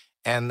filthy.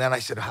 And then I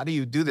said, how do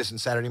you do this in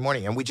Saturday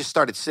morning? And we just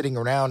started sitting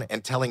around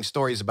and telling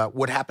stories about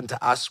what happened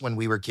to us when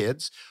we were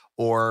kids,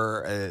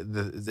 or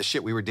the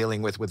shit we were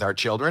dealing with our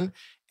children.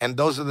 And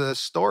those are the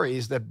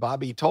stories that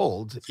Bobby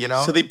told, you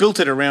know? So they built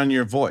it around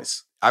your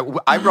voice.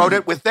 I wrote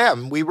it with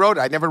them. We wrote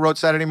it. I never wrote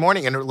Saturday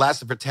Morning, and it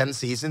lasted for 10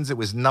 seasons. It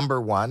was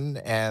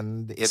 #1.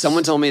 And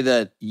someone told me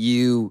that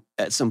you,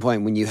 at some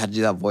point when you had to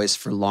do that voice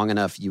for long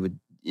enough, it would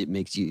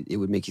make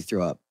you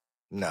throw up.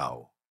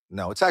 No,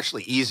 it's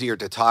actually easier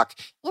to talk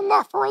in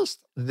that voice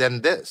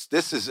than this.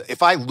 This is,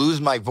 if I lose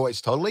my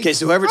voice totally. Okay,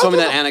 so whoever told me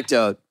that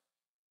anecdote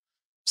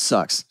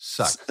sucks.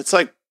 It's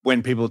like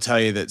when people tell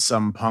you that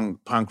some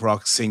punk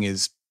rock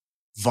singers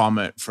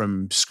vomit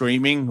from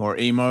screaming, or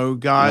emo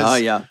guys. Oh,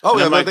 yeah. Oh,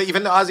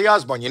 even the Ozzy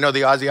Osbourne. You know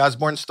the Ozzy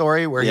Osbourne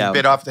story where he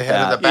bit off the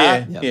head of the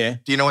bat? Yeah.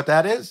 Do you know what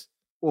that is?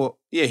 Well,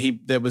 yeah,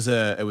 it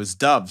was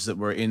doves that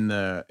were in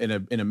a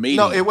meeting.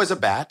 No, it was a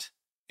bat.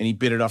 And he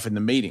bit it off in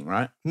the meeting,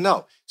 right?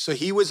 No. So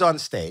he was on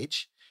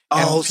stage.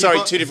 Oh, sorry,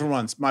 two different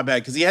ones. My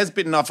bad, because he has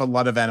bitten off a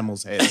lot of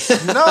animals'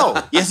 heads.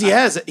 No. Yes, he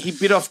has. He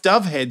bit off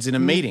dove heads in a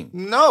meeting.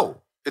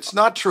 No, it's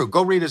not true.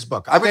 Go read his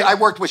book. I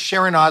worked with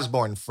Sharon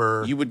Osbourne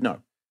for... You would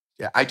know.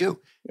 Yeah, I do.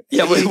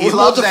 Yeah, he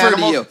loves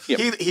animals.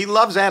 He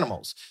loves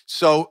animals.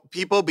 So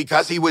people,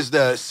 because he was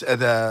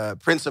the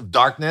Prince of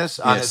Darkness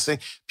on his thing,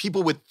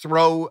 people would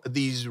throw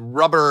these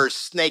rubber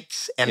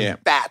snakes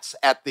and bats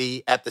at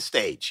the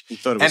stage.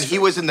 He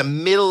was in the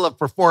middle of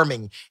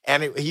performing,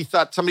 and he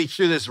thought somebody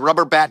threw this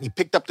rubber bat, and he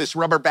picked up this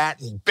rubber bat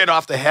and he bit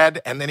off the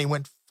head, and then he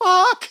went,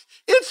 "Fuck,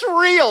 it's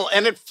real,"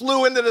 and it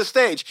flew into the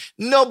stage.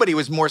 Nobody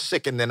was more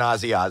sickened than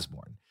Ozzy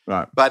Osbourne.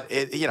 Right. But,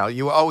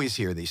 you always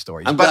hear these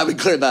stories. I'm glad we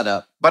cleared that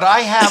up. But I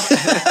have...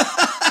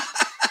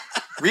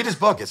 Read his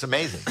book. It's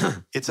amazing.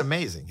 It's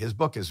amazing. His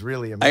book is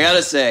really amazing. I got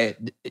to say,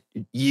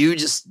 you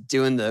just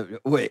doing the...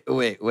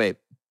 Wait.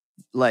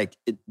 Like,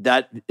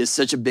 that is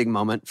such a big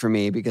moment for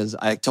me, because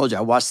I told you,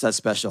 I watched that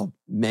special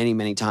many,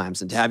 many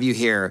times. And to have you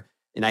here,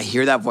 and I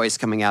hear that voice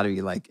coming out of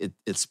you, like,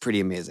 it's pretty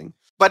amazing.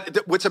 But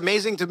what's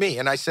amazing to me,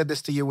 and I said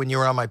this to you when you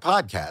were on my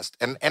podcast,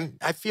 and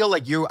I feel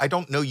like I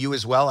don't know you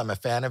as well. I'm a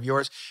fan of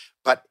yours.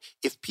 But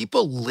if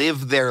people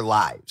live their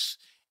lives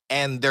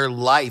and their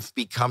life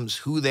becomes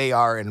who they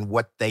are and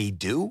what they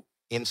do,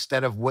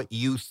 instead of what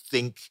you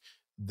think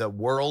the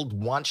world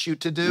wants you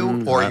to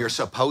do or you're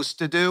supposed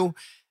to do,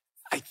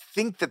 I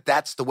think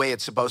that's the way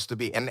it's supposed to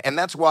be. And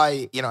that's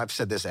why, I've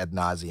said this ad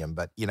nauseum,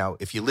 but,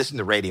 if you listen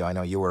to radio, I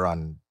know you were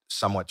on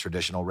somewhat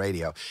traditional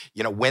radio,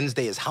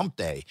 Wednesday is hump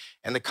day.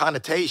 And the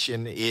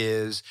connotation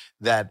is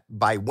that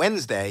by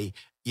Wednesday,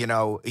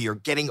 you're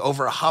getting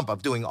over a hump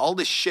of doing all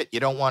this shit you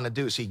don't want to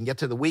do, so you can get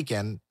to the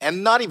weekend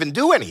and not even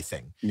do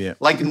anything. Yeah.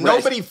 Like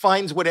nobody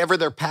finds whatever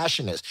their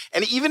passion is.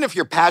 And even if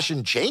your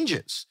passion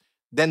changes,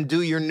 then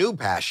do your new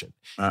passion.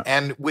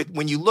 And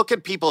when you look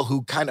at people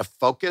who kind of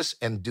focus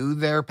and do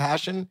their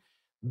passion,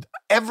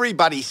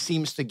 everybody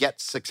seems to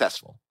get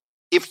successful.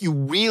 If you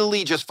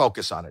really just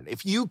focus on it.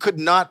 If you could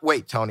not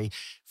wait, Tony,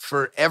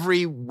 for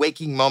every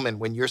waking moment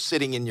when you're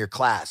sitting in your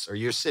class or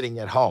you're sitting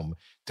at home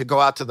to go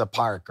out to the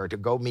park or to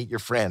go meet your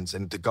friends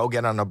and to go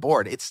get on a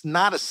board, it's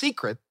not a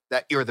secret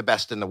that you're the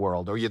best in the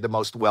world or you're the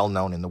most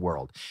well-known in the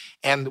world.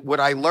 And what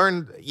I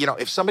learned,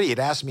 if somebody had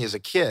asked me as a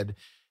kid,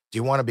 do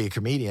you want to be a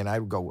comedian? I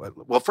would go,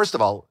 well, first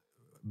of all,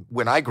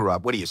 when I grew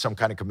up, what are you, some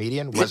kind of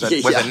comedian? Was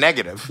a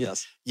negative,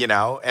 yes.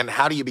 And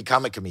how do you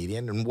become a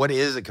comedian? And what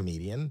is a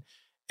comedian?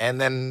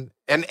 And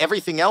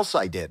everything else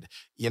I did,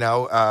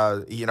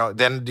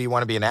 then do you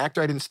want to be an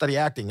actor? I didn't study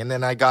acting. And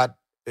then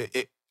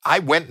I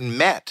went and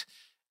met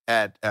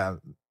at,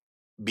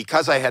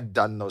 because I had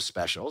done those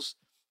specials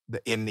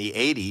in the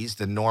 80s,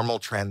 the normal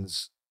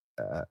transition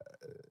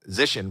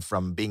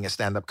from being a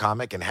stand-up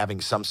comic and having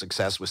some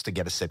success was to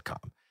get a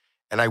sitcom.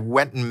 And I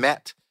went and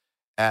met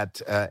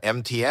at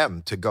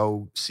MTM to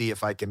go see if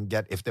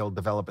they'll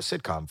develop a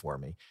sitcom for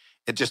me.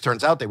 It just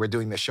turns out they were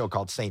doing this show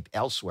called Saint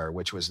Elsewhere,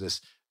 which was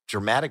this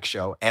dramatic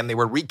show, and they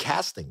were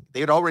recasting. They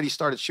had already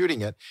started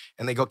shooting it,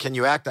 and they go, "Can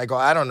you act?" I go,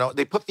 "I don't know."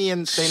 They put me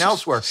in St.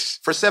 Elsewhere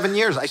for 7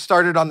 years. I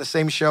started on the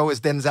same show as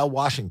Denzel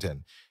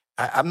Washington.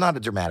 I'm not a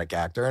dramatic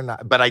actor,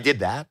 but I did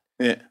that.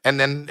 Yeah.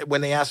 And then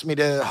when they asked me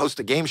to host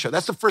a game show,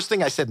 that's the first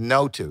thing I said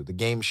no to, the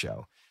game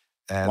show.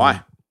 And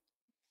why?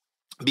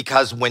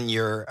 Because when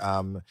your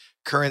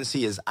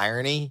currency is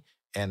irony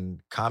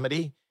and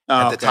comedy,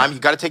 at the time, you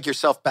got to take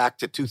yourself back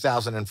to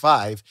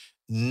 2005.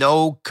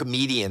 No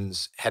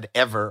comedians had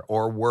ever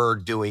or were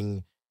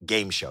doing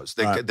game shows.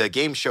 The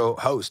game show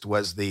host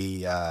was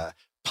the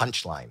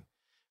punchline.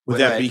 Would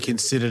that be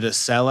considered a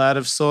sellout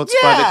of sorts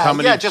by the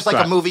comedy? Yeah, just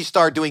like a movie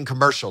star doing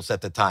commercials at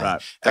the time.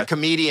 Right. A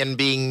comedian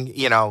being,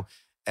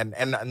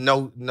 and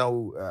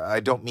no, I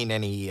don't mean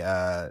any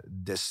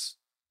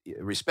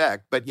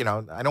disrespect, but,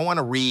 I don't want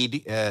to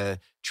read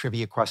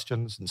trivia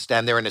questions and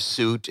stand there in a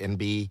suit and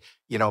be,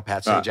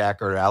 Pat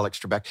Sajak or Alex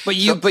Trebek.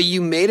 But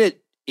you made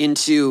it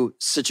into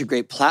such a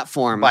great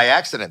platform. By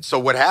accident. So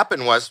what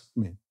happened was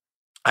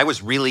I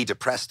was really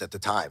depressed at the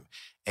time,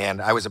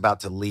 and I was about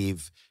to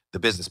leave the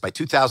business. By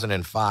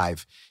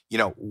 2005,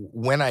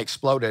 when I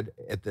exploded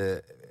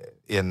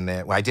when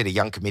I did a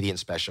young comedian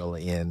special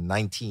in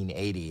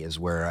 1980 is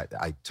where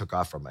I took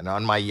off from. And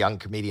on my young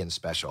comedian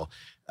special,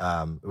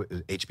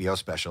 HBO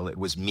special, it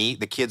was me.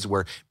 The kids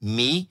were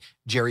me,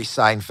 Jerry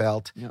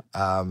Seinfeld,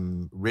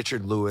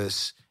 Richard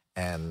Lewis,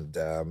 and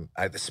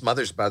the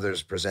Smothers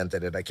Brothers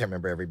presented it. I can't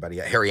remember everybody.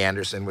 Harry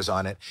Anderson was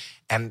on it.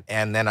 And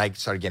then I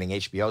started getting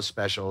HBO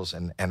specials,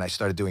 and I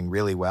started doing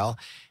really well.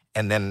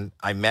 And then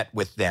I met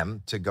with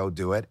them to go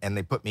do it, and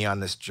they put me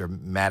on this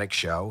dramatic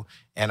show.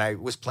 And I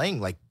was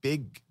playing like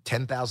big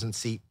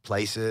 10,000-seat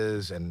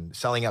places and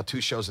selling out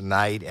 2 shows a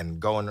night and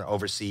going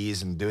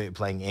overseas and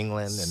playing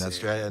England and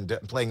Australia and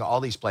playing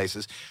all these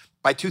places.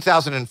 By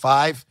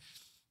 2005,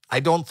 I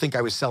don't think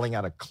I was selling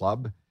out a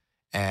club.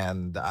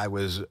 And I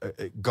was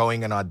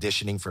going and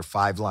auditioning for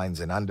 5 Lines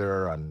and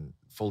Under on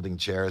folding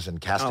chairs and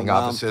casting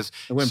offices.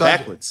 It went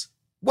backwards.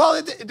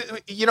 Well,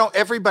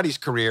 everybody's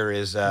career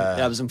is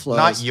ebbs and flows.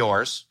 Not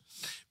yours.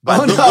 But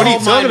what are you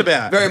talking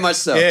about? Very much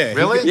so. Yeah.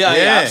 Really? Yeah,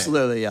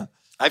 absolutely, yeah.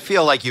 I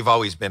feel like you've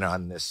always been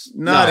on this.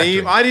 No,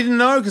 I didn't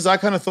know because I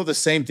kind of thought the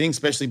same thing,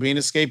 especially being a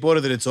skateboarder,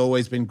 that it's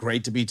always been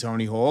great to be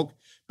Tony Hawk.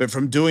 But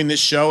from doing this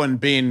show and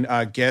being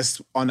a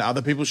guest on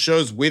other people's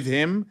shows with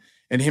him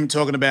and him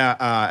talking about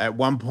at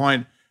one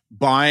point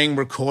buying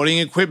recording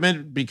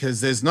equipment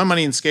because there's no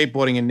money in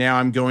skateboarding and now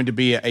I'm going to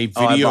be a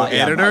video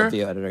editor. I bought a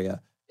video editor, yeah.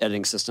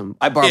 Editing system.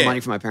 I borrowed money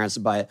from my parents to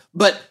buy it.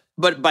 But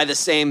by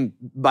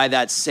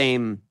that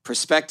same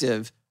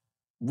perspective,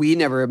 we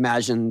never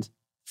imagined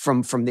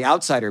from the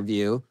outsider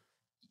view,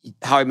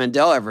 Howie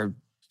Mandel ever.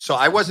 So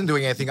I wasn't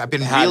doing anything. I've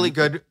been really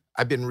good.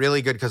 I've been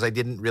really good because I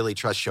didn't really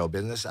trust show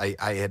business. I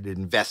had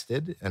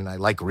invested, and I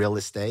like real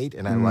estate,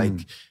 and I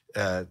like,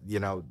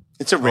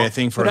 It's a rare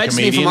thing for a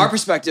comedian. Mean, from our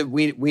perspective,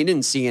 we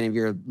didn't see any of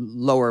your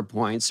lower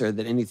points or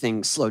that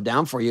anything slowed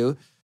down for you.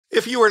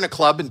 If you were in a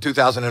club in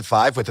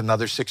 2005 with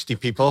another 60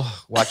 people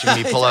watching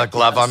me pull a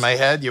glove on my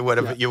head, you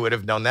would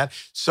have known that.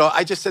 So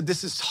I just said,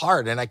 this is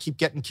hard, and I keep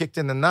getting kicked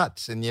in the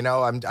nuts. And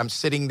I'm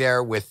sitting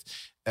there with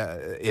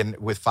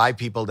 5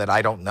 people that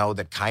I don't know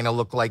that kind of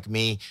look like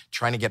me,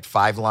 trying to get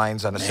 5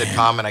 lines on a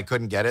sitcom, and I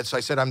couldn't get it. So I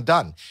said, I'm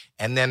done.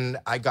 And then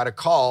I got a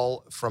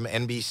call from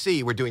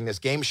NBC. We're doing this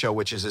game show,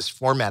 which is this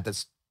format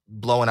that's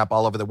blowing up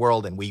all over the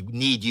world, and we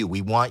need you.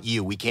 We want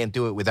you. We can't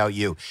do it without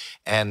you.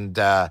 And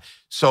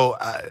so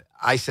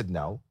I said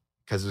no,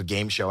 because it's a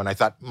game show. And I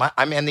thought,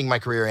 I'm ending my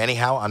career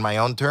anyhow on my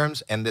own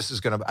terms. And this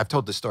is I've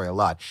told this story a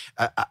lot.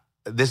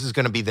 This is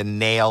going to be the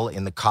nail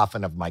in the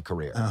coffin of my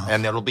career.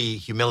 And it'll be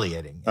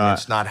humiliating. And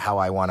it's not how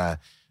I want to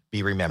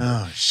be remembered.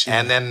 Oh, shit.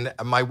 And then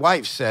my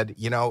wife said,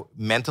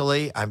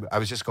 mentally, I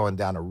was just going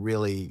down a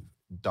really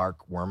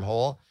dark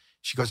wormhole.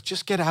 She goes,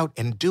 just get out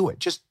and do it.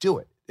 Just do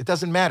it. It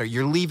doesn't matter.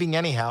 You're leaving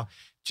anyhow.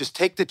 Just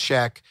take the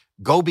check.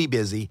 Go be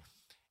busy.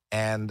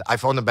 And I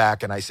phoned them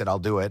back and I said, I'll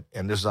do it.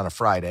 And this was on a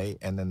Friday.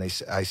 And then they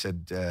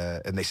said,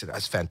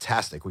 that's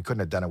fantastic. We couldn't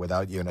have done it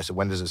without you. And I said,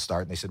 when does it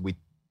start? And they said, we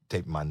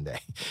tape Monday.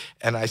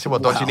 And I said, well,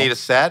 don't you need a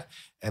set?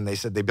 And they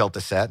said, they built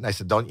a set. And I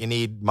said, don't you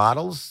need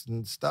models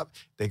and stuff?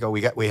 They go,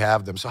 we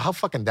have them. So how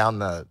fucking down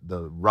the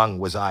rung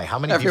was I? How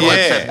many people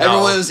had said no?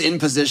 Everyone was in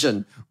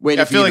position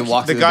waiting for you to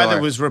walk through the door. The guy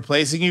that was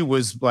replacing you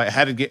was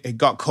like,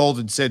 got called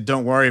and said,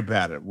 don't worry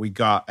about it. We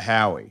got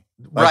Howie.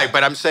 Right,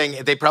 but I'm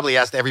saying they probably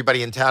asked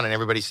everybody in town and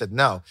everybody said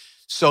no.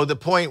 So the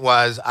point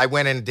was I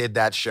went and did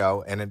that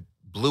show and it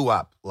blew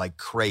up like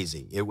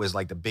crazy. It was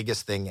like the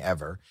biggest thing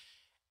ever.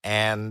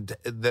 And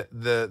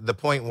the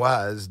point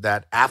was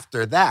that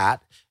after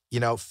that,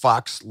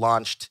 Fox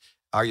launched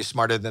Are You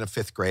Smarter Than a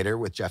Fifth Grader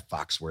with Jeff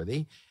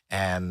Foxworthy.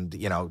 And,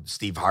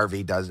 Steve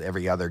Harvey does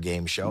every other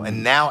game show. Mm-hmm.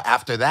 And now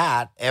after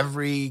that,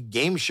 every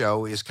game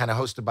show is kind of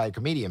hosted by a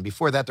comedian.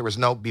 Before that, was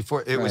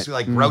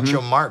like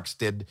Groucho Marx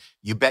did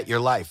You Bet Your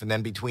Life. And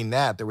then between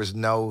that, there was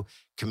no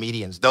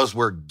comedians. Those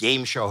were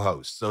game show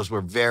hosts. Those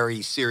were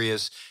very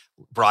serious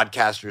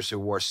broadcasters who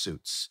wore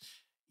suits.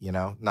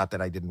 Not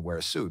that I didn't wear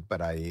a suit,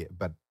 but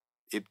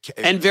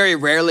and very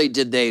rarely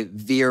did they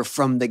veer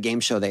from the game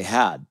show they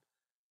had.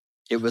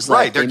 It was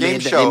like they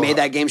made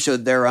that game show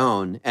their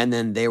own, and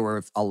then they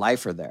were a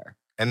lifer there.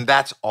 And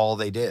that's all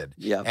they did.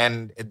 Yeah.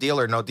 And Deal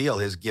or No Deal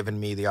has given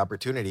me the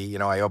opportunity.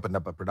 I opened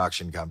up a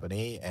production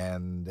company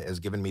and has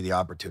given me the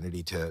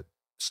opportunity to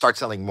start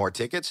selling more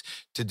tickets,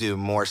 to do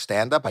more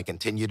stand-up. I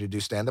continue to do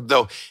stand-up,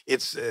 though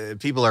it's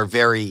people are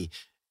very...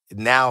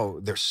 Now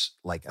there's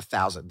like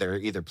 1,000. They're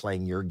either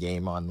playing your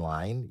game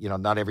online.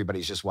 Not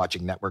everybody's just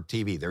watching network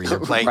TV. They're either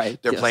playing.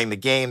 Playing the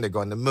game. They're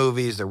going to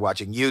movies. They're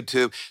watching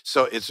YouTube.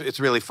 So it's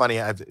really funny.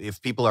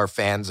 If people are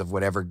fans of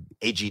whatever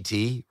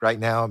AGT right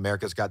now,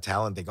 America's Got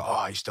Talent, they go, "Oh,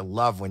 I used to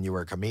love when you were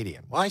a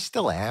comedian." Well, I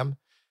still am,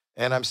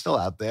 and I'm still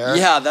out there.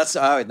 Yeah,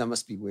 that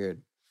must be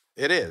weird.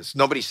 It is.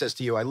 Nobody says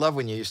to you, "I love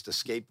when you used to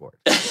skateboard."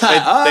 they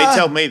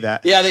tell me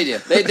that. Yeah, they do.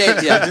 They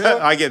yeah.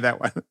 I get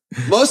that one.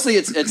 Mostly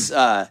it's.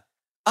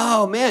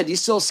 Oh man, do you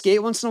still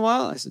skate once in a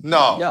while? I said,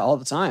 no. Yeah, all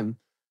the time.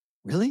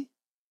 Really?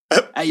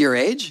 At your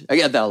age? I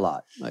get that a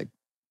lot. Like,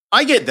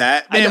 I get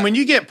that, man. When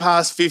you get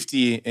past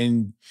 50,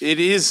 and it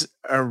is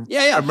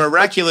a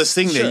miraculous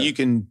thing that you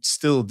can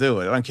still do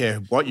it. I don't care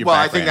what your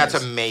background I think that's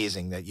is.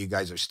 amazing that you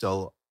guys are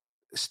still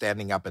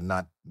standing up and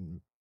not,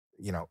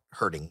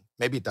 hurting.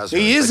 Maybe it does.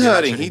 He is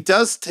hurting. He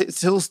does.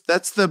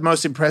 That's the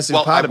most impressive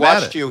part about it. I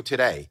watched you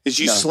today. Is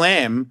you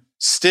slam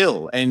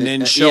still and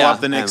then show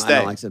up the next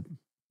day.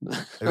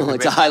 I don't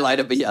like to highlight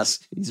it, but yes,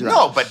 he's right.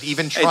 No, but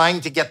even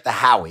trying to get the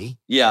Howie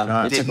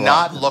did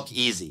not look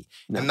easy.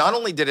 No. And not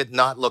only did it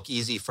not look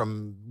easy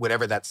from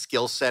whatever that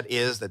skill set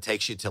is that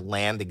takes you to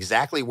land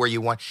exactly where you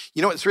want.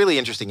 You know, what's really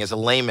interesting as a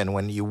layman,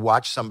 when you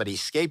watch somebody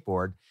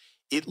skateboard,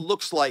 it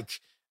looks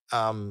like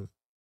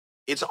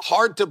it's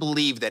hard to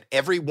believe that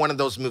every one of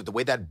those moves, the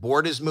way that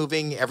board is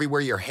moving,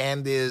 everywhere your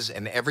hand is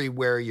and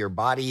everywhere your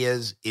body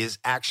is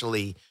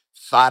actually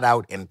thought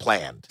out and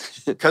planned,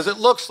 because it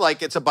looks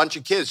like it's a bunch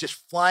of kids just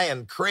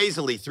flying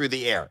crazily through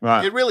the air.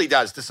 Right. It really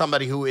does to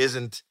somebody who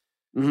isn't,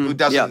 who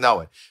doesn't know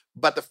it.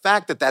 But the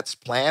fact that that's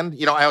planned,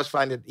 I always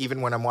find it,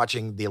 even when I'm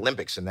watching the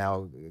Olympics, and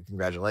now,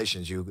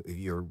 congratulations,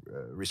 you're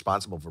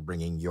responsible for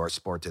bringing your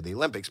sport to the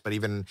Olympics. But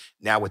even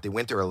now with the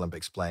Winter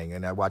Olympics playing,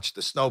 and I watch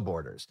the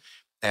snowboarders.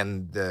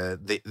 And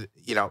it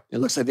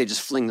looks like they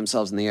just fling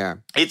themselves in the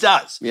air. It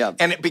does. Yeah.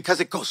 And because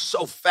it goes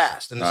so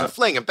fast, and there's a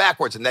fling and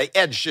backwards, and the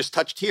edge just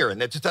touched here.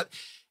 And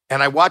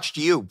I watched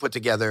you put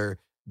together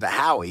the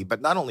Howie,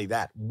 but not only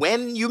that,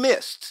 when you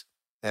missed,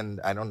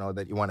 and I don't know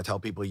that you want to tell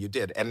people you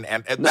did. And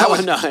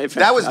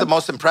that was the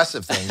most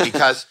impressive thing,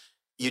 because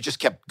you just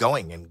kept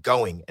going and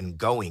going and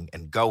going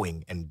and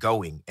going and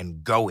going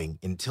and going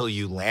until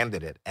you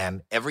landed it.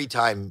 And every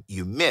time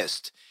you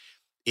missed,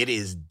 it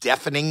is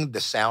deafening, the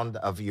sound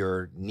of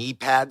your knee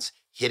pads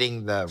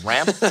hitting the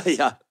ramp.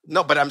 Yeah.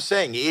 No, but I'm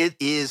saying it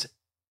is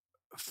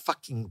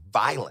fucking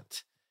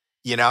violent,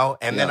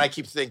 And then I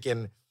keep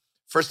thinking,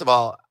 first of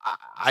all,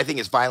 I think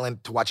it's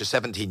violent to watch a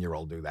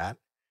 17-year-old do that.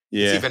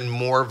 Yeah. It's even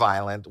more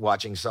violent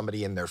watching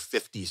somebody in their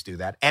 50s do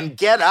that and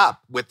get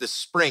up with the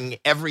spring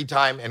every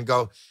time and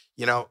go,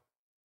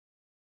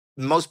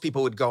 most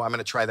people would go, I'm going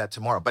to try that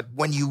tomorrow. But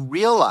when you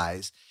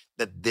realize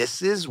that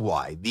this is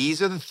why,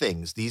 these are the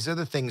things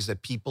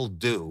that people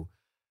do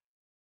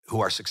who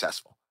are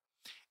successful.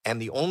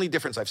 And the only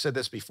difference, I've said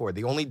this before,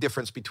 the only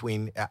difference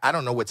between, I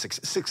don't know what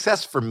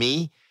success for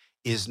me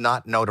is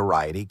not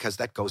notoriety, because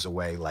that goes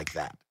away like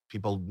that.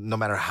 People, no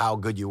matter how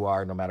good you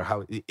are, no matter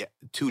how,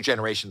 2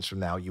 generations from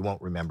now, you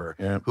won't remember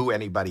who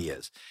anybody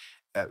is.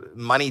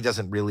 Money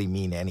doesn't really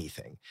mean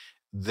anything.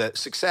 The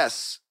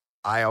success,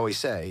 I always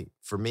say,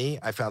 for me,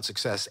 I found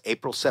success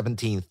April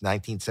 17th,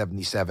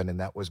 1977, and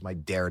that was my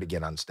dare to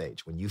get on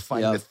stage. When you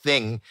find the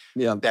thing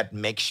that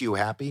makes you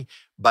happy,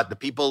 but the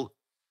people,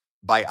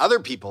 by other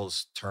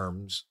people's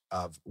terms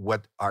of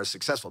what are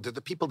successful, they're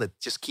the people that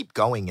just keep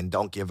going and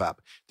don't give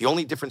up. The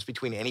only difference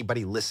between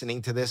anybody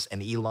listening to this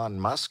and Elon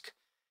Musk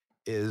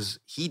is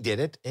he did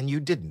it and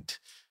you didn't.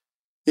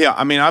 Yeah,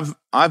 I mean,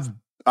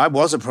 I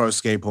was a pro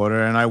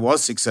skateboarder and I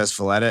was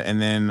successful at it, and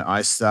then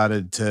I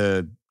started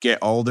to get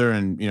older,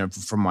 and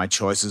from my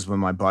choices with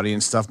my body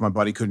and stuff, my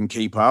body couldn't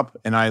keep up,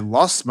 and I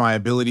lost my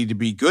ability to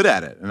be good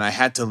at it, and I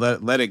had to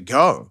let it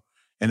go.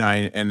 And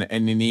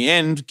in the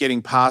end,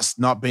 getting past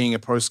not being a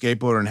pro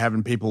skateboarder and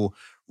having people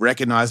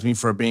recognize me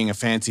for being a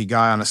fancy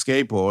guy on a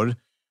skateboard,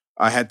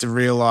 I had to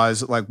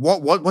realize, like,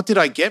 what did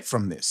I get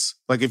from this?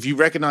 Like, if you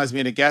recognize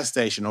me at a gas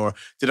station, or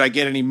did I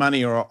get any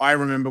money, or I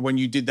remember when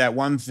you did that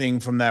one thing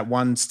from that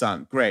one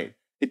stunt, great.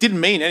 It didn't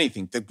mean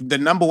anything. The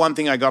number one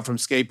thing I got from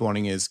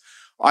skateboarding is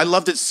I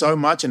loved it so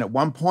much, and at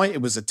one point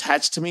it was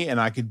attached to me,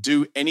 and I could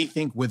do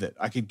anything with it.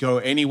 I could go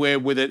anywhere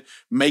with it,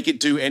 make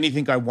it do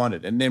anything I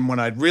wanted. And then when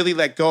I'd really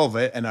let go of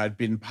it, and I'd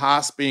been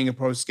past being a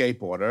pro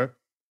skateboarder,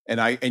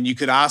 and you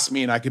could ask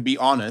me, and I could be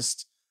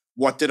honest,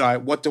 what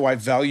do I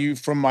value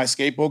from my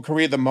skateboard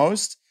career the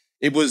most?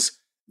 It was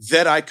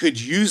that I could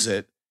use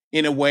it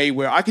in a way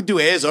where I could do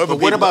airs over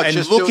people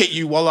and look at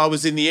you while I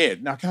was in the air.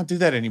 Now I can't do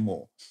that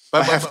anymore.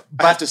 I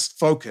have to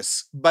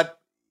focus. But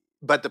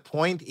the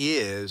point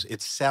is,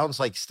 it sounds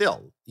like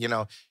still,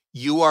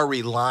 you are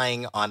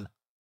relying on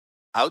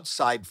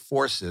outside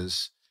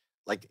forces.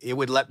 Like, it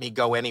would let me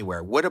go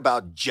anywhere. What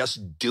about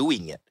just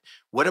doing it?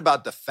 What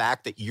about the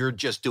fact that you're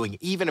just doing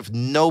it, even if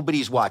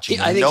nobody's watching?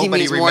 I think he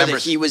means more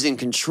that he was in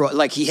control.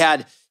 Like, he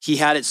had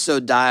it so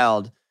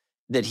dialed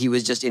that he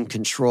was just in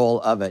control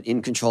of it,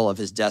 in control of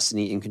his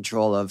destiny, in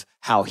control of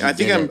how he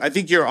did it. I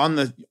think you're on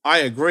the. I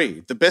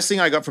agree. The best thing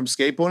I got from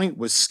skateboarding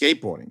was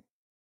skateboarding,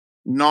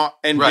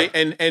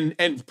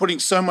 and putting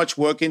so much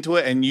work into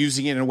it and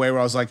using it in a way where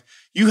I was like,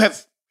 you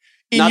have.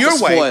 Not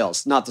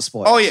the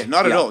spoils. Oh yeah,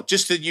 not at all.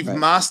 Just that you've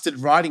mastered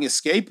riding a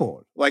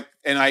skateboard. Like,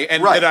 that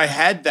I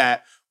had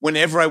that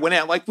whenever I went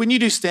out. Like, when you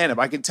do stand up,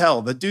 I can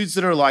tell the dudes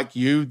that are like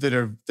you,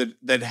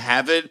 that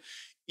have it.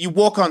 You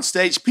walk on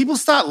stage, people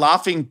start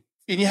laughing,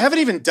 and you haven't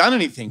even done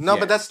anything. No,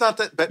 yet. But that's not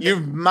that. But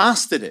you've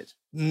mastered it.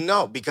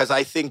 No, because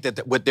I think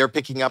that what they're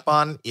picking up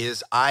on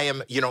is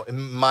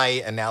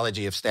my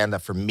analogy of stand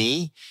up for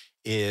me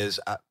is.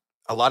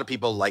 A lot of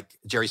people like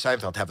Jerry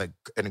Seinfeld have an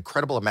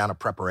incredible amount of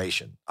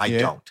preparation. I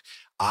don't.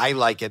 I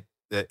like it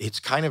it's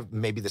kind of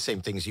maybe the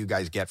same things you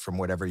guys get from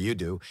whatever you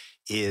do,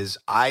 is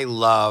I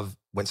love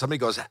when somebody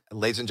goes,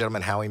 ladies and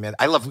gentlemen, Howie Mandel.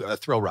 I love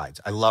thrill rides.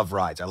 I love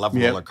rides. I love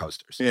roller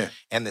coasters. Yeah.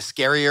 And the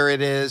scarier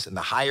it is and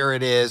the higher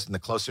it is and the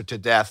closer to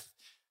death,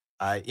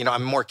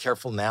 I'm more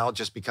careful now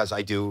just because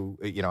I do,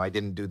 I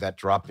didn't do that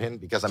drop in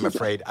because I'm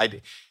afraid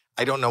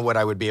I don't know what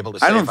I would be able to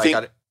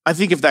say I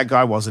think if that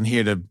guy wasn't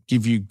here to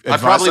give you advice, I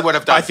probably would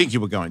have done I think you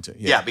were going to.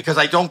 Yeah, because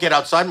I don't get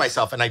outside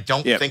myself and I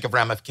don't think of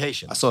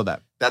ramifications. I saw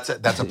that. That's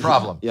a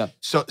problem. Yeah.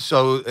 So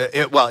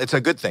it's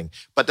a good thing.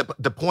 But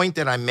the point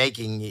that I'm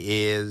making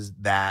is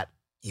that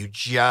you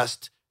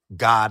just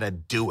gotta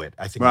do it.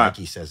 I think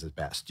Mikey says it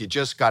best. You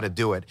just gotta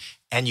do it.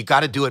 And you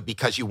gotta do it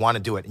because you want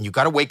to do it. And you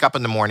gotta wake up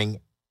in the morning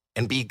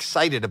and be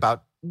excited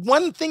about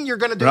one thing you're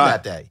gonna do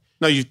that day.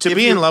 No, to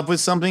be in love with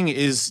something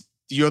is...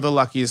 You're the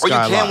luckiest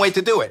guy. Or you can't wait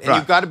to do it. And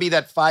you've got to be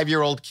that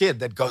 5-year-old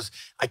kid that goes,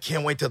 I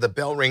can't wait till the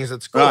bell rings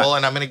at school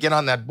and I'm going to get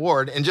on that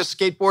board and just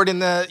skateboard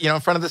in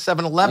front of the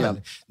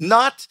 7-Eleven.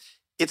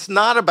 It's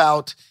not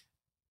about,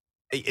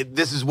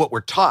 this is what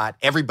we're taught.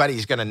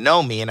 Everybody's going to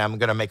know me and I'm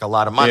going to make a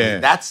lot of money.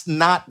 Yeah.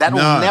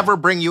 That'll never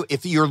bring you,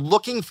 if you're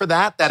looking for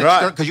that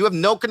because you have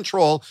no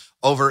control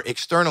over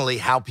externally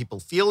how people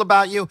feel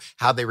about you,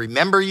 how they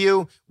remember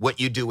you, what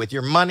you do with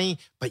your money,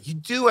 but you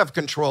do have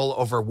control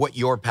over what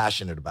you're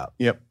passionate about.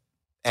 Yep.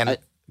 And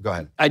go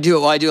ahead. I do a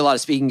lot of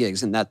speaking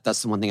gigs, and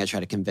that's the one thing I try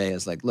to convey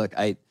is like, look,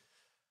 I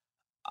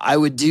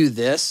would do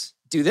this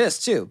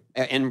too,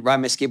 and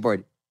ride my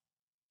skateboard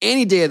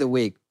any day of the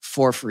week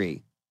for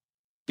free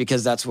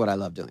because that's what I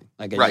love doing.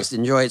 Like I just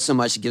enjoy it so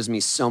much. It gives me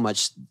so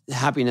much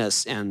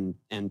happiness and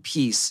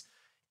peace.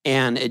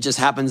 And it just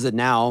happens that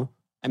now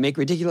I make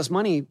ridiculous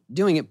money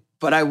doing it,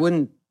 but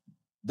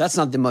that's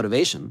not the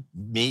motivation.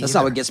 That's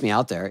not what gets me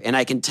out there. And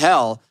I can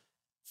tell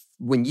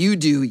when you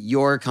do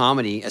your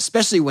comedy,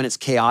 especially when it's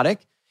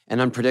chaotic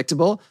and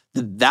unpredictable,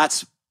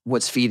 that's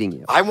what's feeding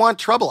you. I want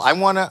trouble. I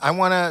want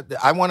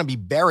to be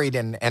buried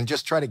and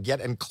just try to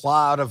get and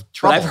claw out of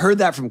trouble. But I've heard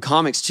that from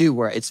comics too,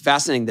 where it's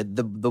fascinating that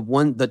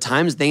the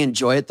times they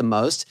enjoy it the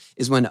most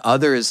is when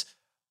others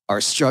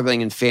are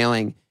struggling and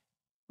failing,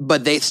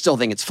 but they still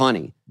think it's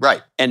funny.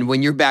 Right. And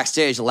when you're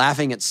backstage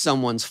laughing at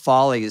someone's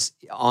follies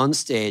on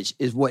stage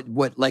is what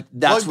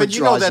that's what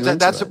draws you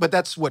into it. But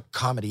that's what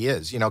comedy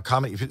is.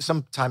 Comedy,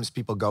 sometimes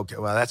people go,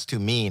 well, that's too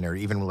mean, or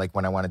even like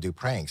when I want to do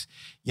pranks.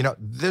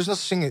 There's no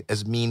such thing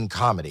as mean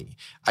comedy.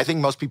 I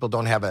think most people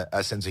don't have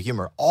a sense of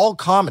humor. All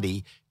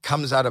comedy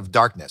comes out of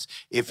darkness.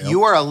 If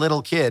you are a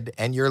little kid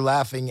and you're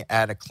laughing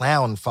at a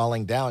clown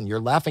falling down,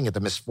 you're laughing at the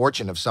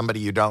misfortune of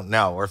somebody you don't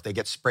know, or if they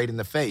get sprayed in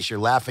the face, you're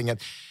laughing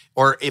at...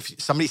 Or if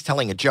somebody's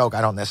telling a joke,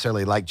 I don't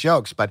necessarily like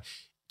jokes, but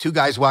 2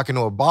 guys walk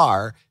into a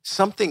bar,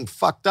 something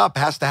fucked up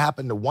has to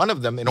happen to one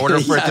of them in order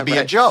for it to be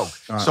a joke.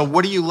 So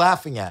what are you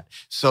laughing at?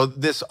 So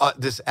this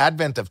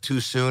advent of too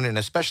soon, and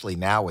especially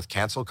now with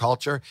cancel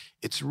culture,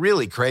 it's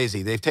really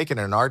crazy. They've taken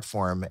an art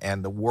form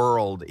and the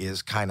world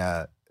is kind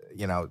of,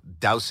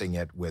 dousing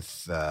it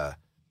with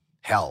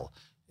hell.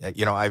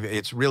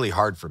 It's really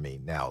hard for me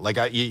now. Like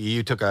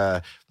you took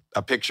a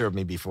picture of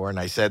me before and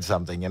I said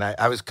something and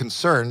I was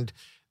concerned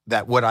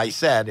that what I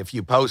said, if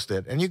you post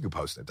it, and you can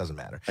post it, doesn't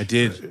matter. I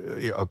did.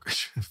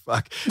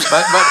 Fuck.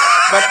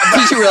 But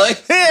did you really?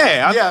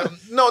 Yeah. Yeah.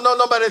 No,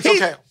 but it's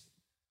okay.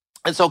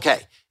 It's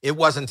okay. It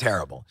wasn't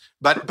terrible.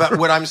 But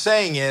what I'm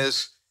saying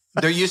is,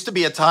 there used to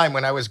be a time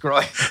when I was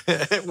growing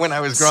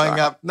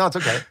up. No, it's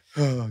okay.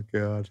 Oh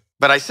God.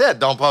 But I said,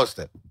 don't post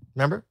it.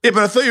 Remember? Yeah,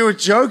 but I thought you were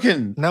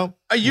joking. No.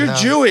 You're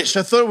Jewish.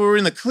 I thought we were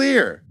in the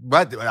clear.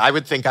 But I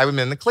would think I was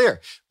in the clear.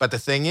 But the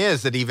thing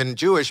is that even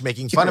Jewish,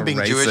 making fun of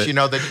being Jewish,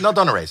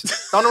 don't erase it.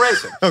 Don't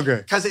erase it.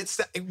 Okay.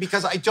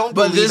 Because I don't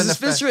but believe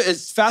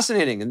it's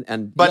fascinating.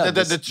 But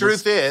the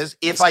truth is,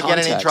 if I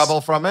get any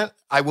trouble from it,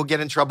 I will get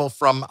in trouble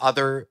from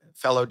other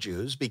fellow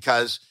Jews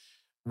because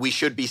we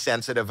should be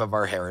sensitive of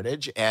our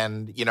heritage.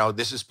 And,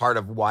 this is part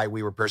of why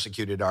we were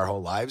persecuted our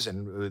whole lives.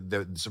 And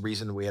it's the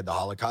reason we had the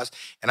Holocaust.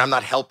 And I'm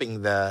not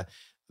helping the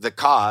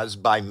cause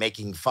by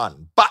making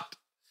fun. But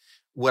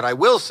what I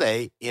will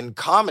say, in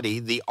comedy,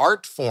 the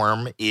art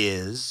form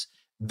is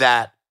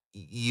that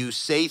you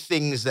say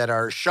things that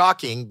are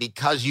shocking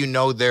because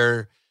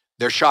they're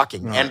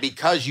shocking. Right. And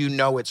because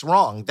it's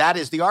wrong. That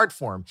is the art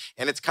form.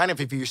 And it's kind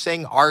of, if you're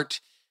saying art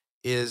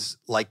is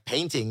like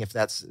painting, if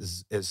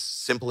that's as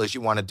simple as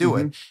you want to do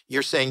it,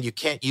 you're saying you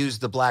can't use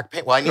the black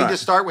paint. Well, I need to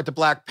start with the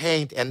black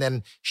paint and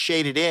then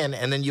shade it in,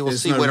 and then you will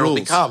see what it'll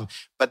become.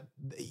 But,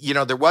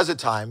 there was a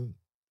time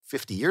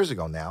 50 years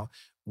ago now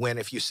when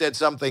if you said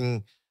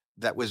something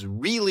that was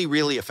really,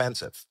 really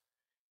offensive,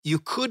 you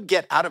could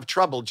get out of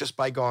trouble just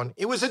by going,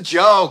 it was a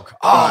joke.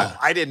 Oh,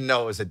 I didn't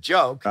know it was a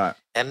joke.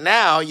 And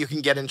now you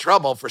can get in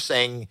trouble for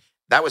saying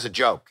that was a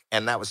joke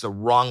and that was the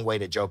wrong way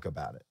to joke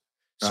about it.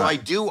 So I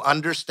do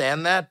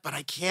understand that, but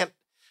I can't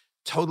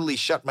totally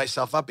shut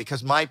myself up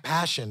because my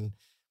passion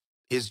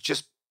is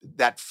just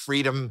that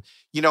freedom,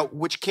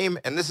 which came,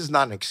 and this is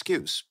not an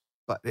excuse,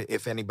 but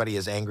if anybody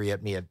is angry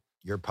at me at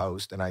your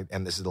post,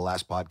 and this is the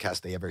last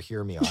podcast they ever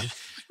hear me on,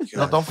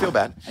 no, don't feel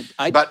bad.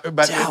 I doubt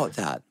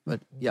that,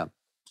 but yeah.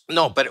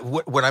 No, but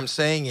what I'm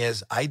saying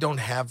is I don't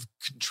have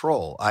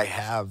control. I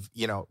have,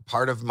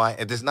 part of my,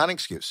 it is not an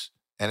excuse,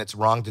 and it's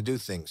wrong to do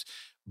things.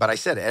 But I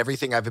said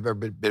everything I've ever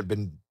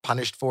been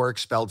punished for,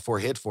 expelled for,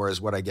 hit for is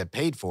what I get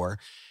paid for.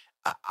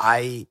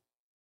 I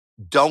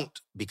don't,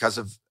 because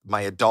of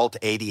my adult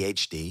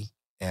ADHD,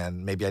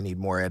 and maybe I need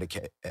more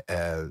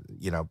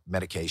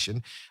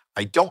medication.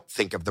 I don't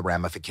think of the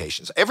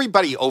ramifications.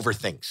 Everybody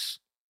overthinks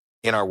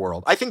in our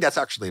world. I think that's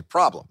actually a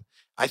problem.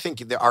 I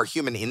think our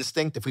human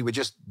instinct, if we would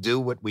just do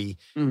what we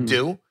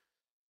do,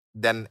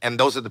 then, and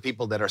those are the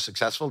people that are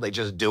successful, they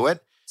just do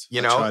it. I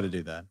try to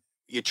do that.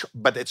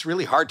 But it's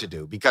really hard to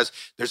do because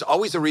there's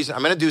always a reason.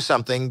 I'm going to do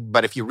something,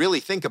 but if you really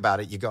think about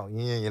it, you go,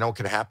 what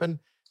could happen?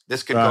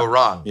 This could go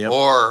wrong. Yep.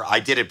 Or I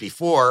did it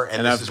before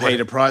and I've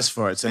paid a price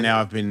for it. So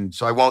now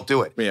so I won't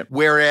do it. Yep.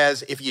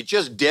 Whereas if you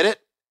just did it,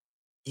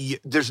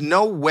 there's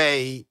no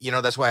way,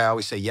 that's why I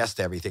always say yes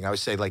to everything. I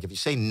always say, like, if you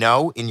say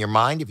no in your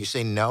mind, if you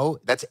say no,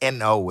 that's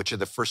N-O, which are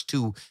the first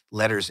two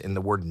letters in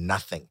the word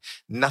nothing.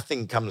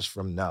 Nothing comes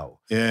from no.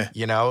 Yeah.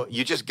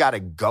 You just got to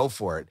go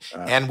for it.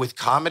 And with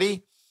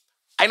comedy,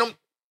 I don't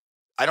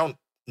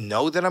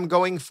know that I'm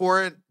going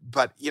for it,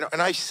 but,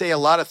 and I say a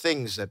lot of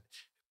things that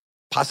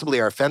possibly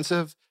are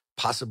offensive,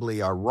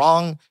 possibly are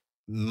wrong,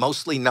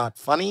 mostly not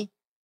funny,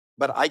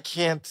 but I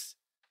can't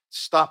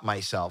stop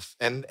myself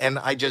and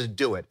I just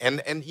do it. And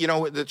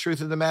the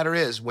truth of the matter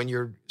is when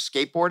you're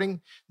skateboarding,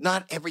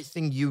 not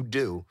everything you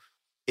do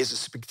is a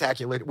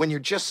spectacular. When you're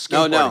just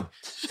skateboarding. No.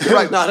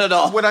 Right. Not at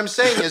all. What I'm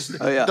saying is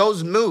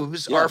those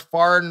moves are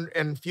far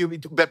and few,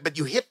 but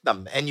you hit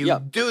them and you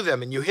do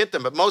them and you hit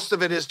them. But most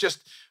of it is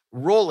just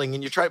rolling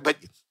and you try. But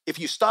if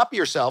you stop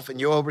yourself and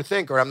you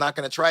overthink, or I'm not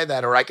going to try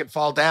that, or I could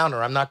fall down,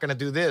 or I'm not going to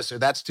do this, or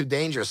that's too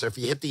dangerous. Or if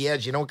you hit the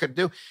edge, what could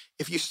do?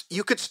 If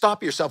you could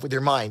stop yourself with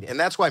your mind. And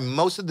that's why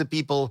most of the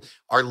people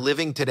are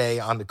living today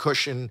on the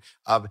cushion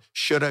of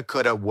shoulda,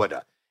 coulda,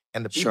 woulda.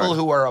 And the people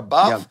who are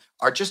above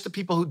are just the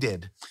people who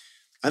did.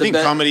 I think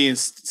comedy and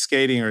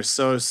skating are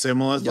so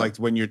similar. Like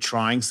when you're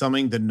trying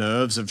something, the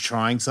nerves of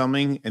trying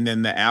something, and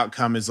then the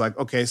outcome is like,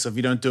 okay, so if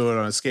you don't do it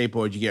on a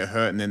skateboard, you get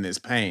hurt and then there's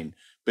pain.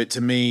 But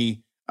to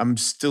me, I'm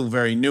still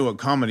very new at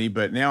comedy,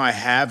 but now I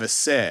have a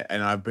set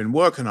and I've been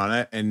working on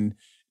it. And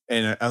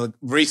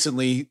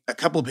recently, a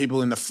couple of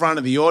people in the front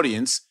of the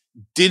audience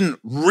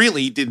didn't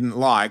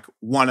like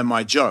one of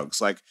my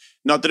jokes. Like,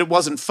 not that it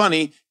wasn't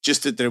funny,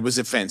 just that it was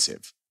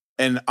offensive.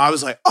 And I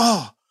was like,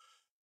 oh,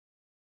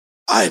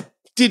 I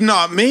did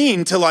not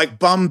mean to like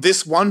bum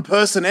this one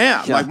person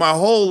out. Like my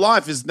whole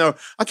life is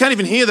I can't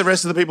even hear the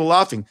rest of the people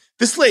laughing.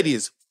 This lady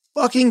is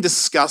fucking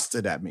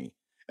disgusted at me.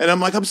 And I'm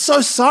like, I'm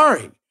so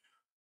sorry.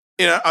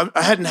 I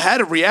hadn't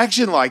had a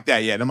reaction like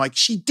that yet. I'm like,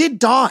 she did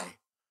die.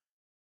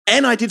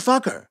 And I did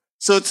fuck her.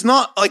 So it's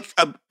not like,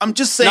 I'm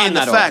just saying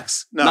the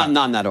facts. No.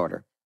 Not in that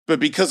order. But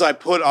because I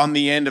put on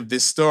the end of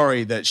this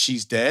story that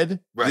she's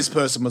dead, this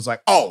person was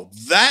like, oh,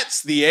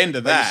 that's the end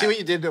of that. You see what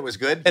you did that was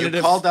good? And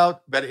you called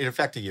out, but it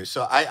affected you.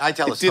 So I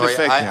tell a story.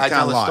 I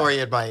tell a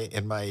story I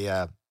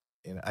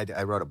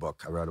wrote a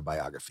book. I wrote a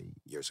biography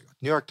years ago.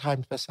 New York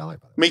Times bestseller.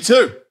 By the way. Me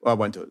too. Well, I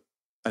won't do it.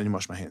 I didn't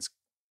wash my hands.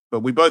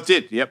 But we both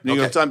did. Yep. New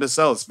York Times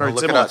bestseller. It's very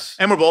similar.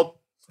 And we're bald.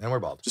 And we're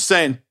bald. Just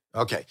saying.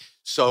 Okay.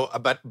 So,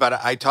 but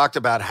I talked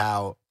about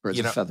how, Birds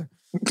of feather.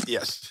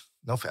 Yes.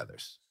 No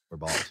feathers. We're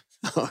bald.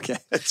 Okay.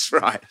 That's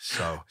right.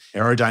 So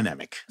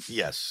aerodynamic.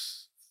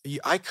 Yes.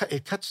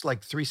 It cuts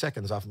like 3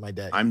 seconds off of my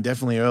day. I'm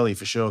definitely early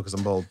for sure because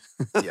I'm bald.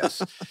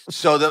 Yes.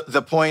 So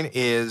the point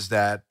is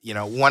that,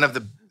 one of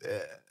the,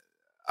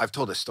 I've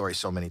told this story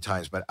so many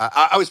times, but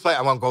I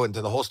won't go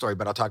into the whole story,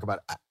 but I'll talk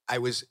about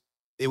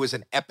it was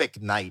an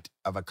epic night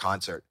of a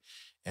concert.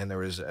 And there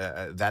was,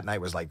 that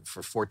night was like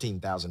for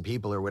 14,000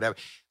 people or whatever.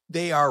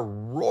 They are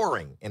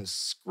roaring and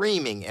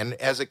screaming. And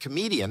as a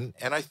comedian,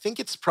 and I think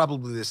it's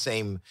probably the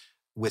same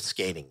with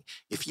skating.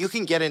 If you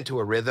can get into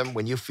a rhythm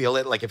when you feel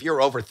it, like if you're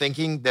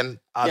overthinking, then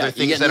other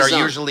things that are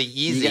usually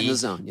easy, you get in the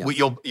zone.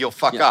 You'll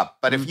fuck up.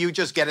 But if you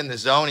just get in the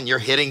zone and you're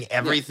hitting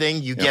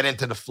everything, you get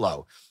into the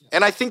flow.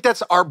 And I think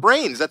that's our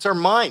brains. That's our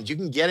mind. You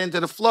can get into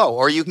the flow,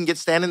 or you can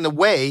stand in the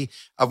way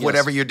of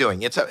whatever you're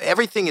doing.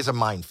 Everything is a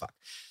mind fuck.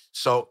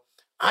 So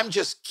I'm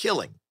just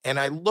killing. And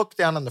I look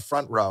down on the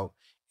front row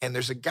and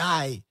there's a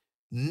guy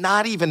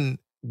not even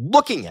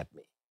looking at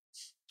me,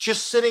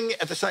 just sitting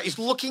at the side. He's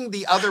looking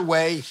the other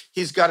way.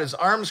 He's got his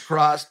arms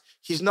crossed.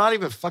 He's not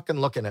even fucking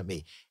looking at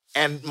me.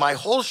 And my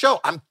whole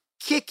show, I'm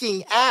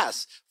kicking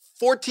ass.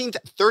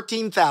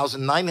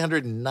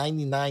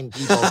 13,999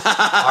 people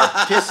are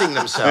pissing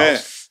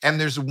themselves. And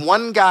there's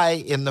one guy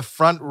in the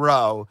front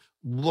row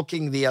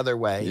looking the other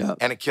way,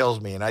 and it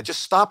kills me. And I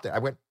just stopped it. I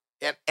went,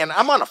 and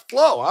I'm on a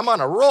flow. I'm on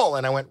a roll.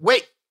 And I went,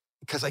 wait,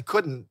 because I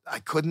couldn't.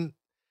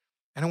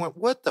 And I went,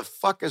 what the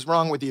fuck is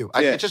wrong with you?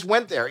 I just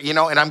went there, and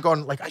I'm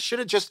going like, I should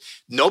have just,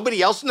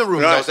 nobody else in the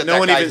room knows that no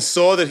one even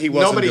saw that he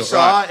wasn't. Nobody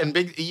saw, and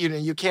big,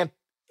 you can't,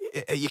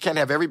 you can't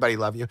have everybody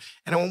love you.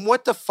 And I went,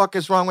 what the fuck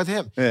is wrong with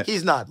him? Yeah.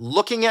 He's not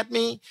looking at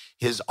me.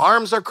 His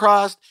arms are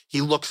crossed.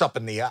 He looks up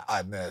in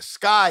the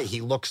sky.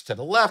 He looks to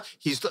the left.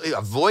 He's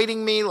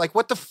avoiding me. Like,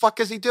 what the fuck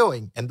is he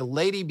doing? And the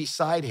lady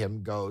beside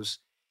him goes,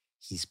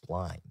 he's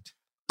blind.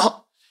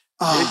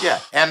 Yeah.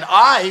 And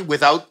I,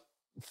 without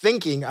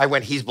thinking, I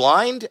went, he's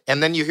blind.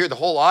 And then you hear the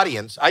whole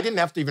audience. I didn't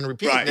have to even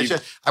repeat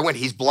it. I went,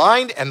 he's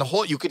blind. And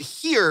you could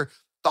hear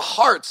the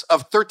hearts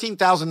of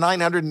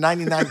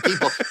 13,999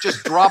 people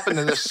just dropping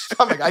in their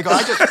stomach. I go,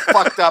 I just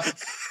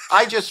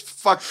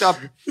fucked up.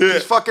 Yeah.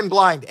 He's fucking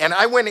blind. And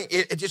I went,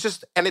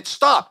 and it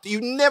stopped.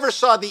 You never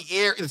saw the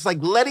air. It's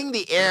like letting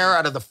the air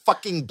out of the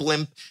fucking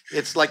blimp.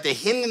 It's like the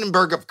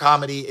Hindenburg of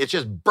comedy. It's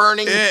just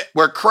burning.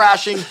 We're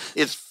crashing.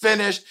 It's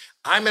finished.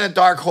 I'm in a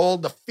dark hole.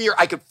 The fear,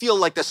 I could feel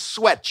like the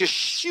sweat just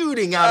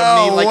shooting out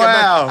of me. Like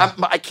wow.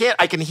 I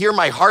can hear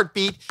my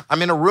heartbeat.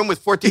 I'm in a room with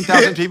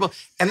 14,000 people.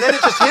 And then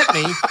it just hit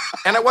me.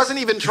 And I wasn't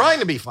even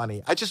trying to be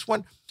funny. I just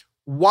went,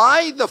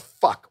 why the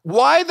fuck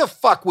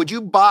would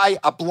you buy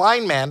a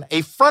blind man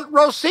a front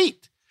row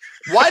seat?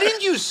 Why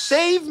didn't you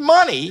save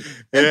money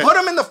and put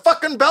him in the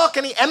fucking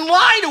balcony and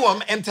lie to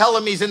him and tell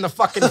him he's in the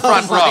fucking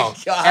front row?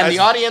 God. And the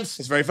audience...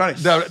 It's very funny.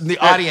 The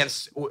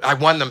audience, I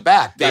won them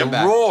back. They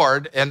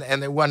roared and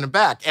they won them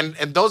back. And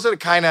those are the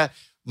kind of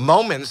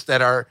moments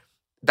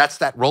that's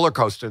that roller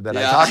coaster that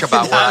I talk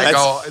about where I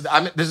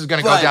go, this is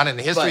going to go down in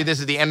history.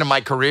 This is the end of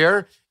my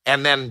career.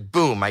 And then,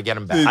 boom, I get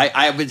them back.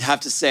 I would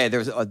have to say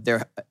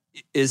there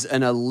is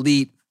an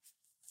elite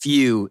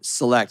few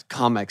select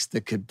comics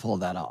that could pull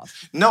that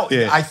off. No,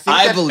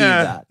 I believe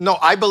that. No,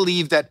 I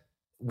believe that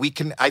we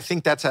can. I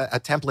think that's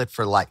a template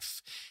for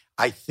life.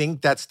 I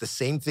think that's the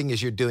same thing as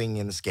you're doing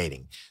in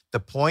skating. The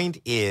point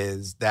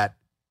is that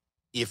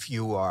if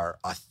you are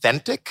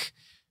authentic,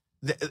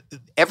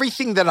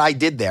 everything that I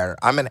did there,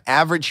 I'm an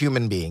average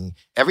human being.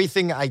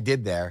 Everything I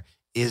did there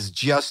is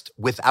just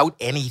without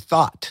any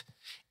thought.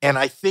 And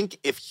I think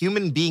if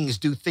human beings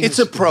do things... It's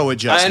a pro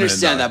adjustment. I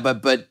understand that,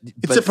 but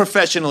it's a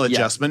professional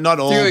adjustment, not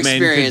all men. Through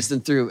experience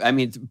and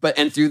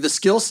through the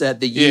skill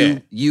set that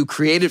you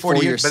created for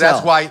yourself. But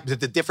that's why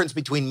the difference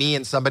between me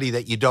and somebody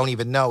that you don't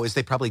even know is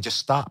they probably just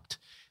stopped.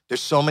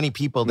 There's so many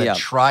people that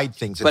tried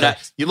things.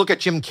 But you look at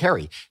Jim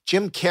Carrey.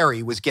 Jim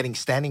Carrey was getting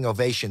standing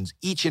ovations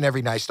each and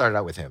every night. I started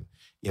out with him.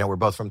 You know, we're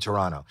both from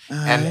Toronto.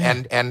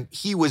 And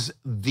he was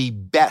the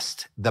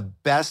best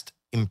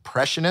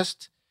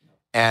impressionist.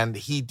 And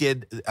he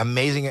did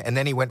amazing. And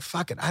then he went,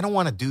 fuck it. I don't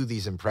want to do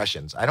these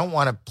impressions. I don't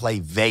want to play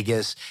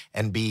Vegas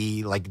and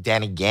be like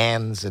Danny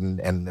Gans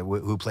and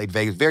who played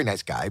Vegas. Very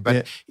nice guy.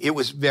 But it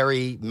was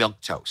very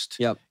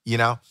milquetoast, you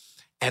know?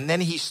 And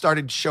then he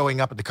started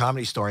showing up at the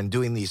Comedy Store and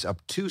doing these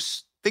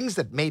obtuse things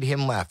that made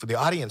him laugh. The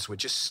audience would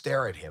just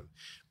stare at him.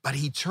 But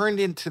he turned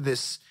into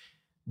this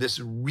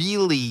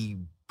really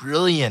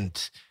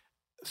brilliant,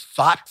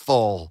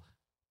 thoughtful,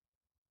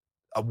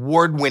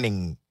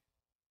 award-winning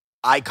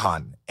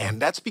icon. And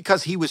that's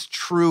because he was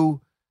true.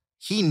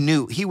 He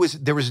knew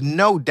there was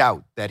no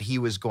doubt that he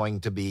was going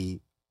to be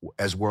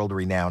as world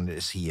renowned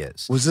as he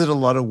is. Was it a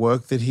lot of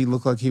work that he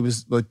looked like he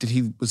was, like,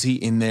 was he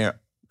in there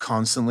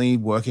constantly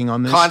working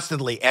on this?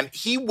 Constantly. And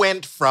he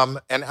went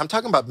from, and I'm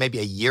talking about maybe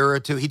a year or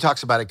two. He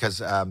talks about it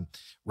because I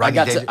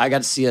got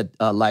to see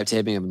a live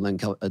taping of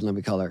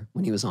Living Color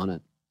when he was on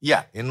it.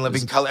 Yeah, in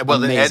Living Color. Well,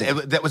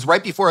 that was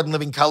right before In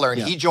Living Color,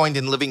 and he joined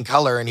In Living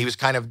Color, and he was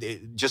kind of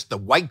just the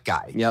white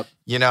guy. Yep.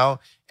 You know,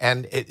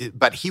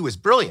 but he was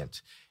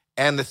brilliant.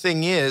 And the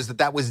thing is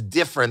that was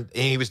different.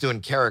 And he was doing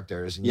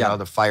characters, you know,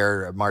 the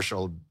fire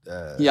marshal,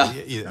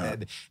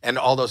 and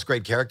all those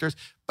great characters.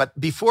 But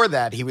before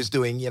that, he was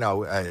doing, you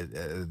know,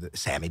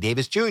 Sammy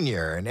Davis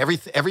Jr. and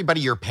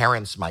everybody your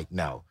parents might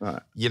know.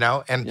 Right. You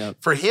know, and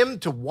for him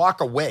to walk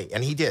away,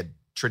 and he did.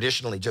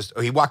 Traditionally,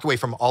 he walked away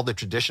from all the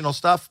traditional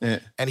stuff,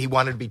 and he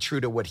wanted to be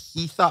true to what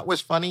he thought was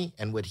funny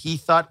and what he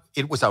thought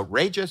it was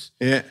outrageous.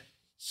 Yeah,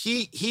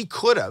 he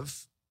could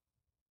have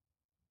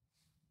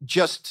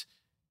just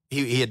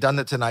he had done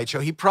the Tonight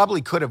Show. He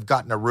probably could have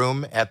gotten a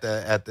room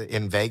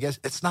in Vegas.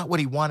 It's not what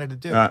he wanted to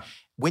do.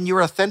 When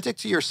you're authentic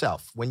to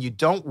yourself, when you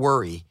don't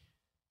worry,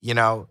 you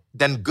know,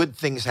 then good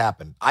things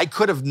happen. I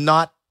could have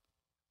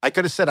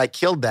said I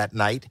killed that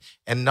night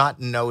and not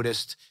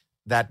noticed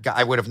that guy.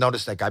 I would have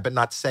noticed that guy, but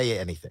not say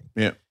anything.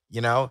 Yeah.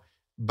 You know,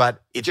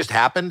 but it just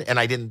happened, and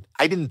I didn't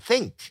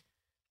think.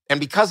 And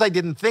because I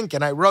didn't think,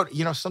 and I wrote,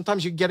 you know,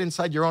 sometimes you get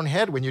inside your own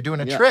head when you're doing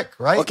a trick,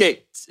 right?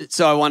 Okay,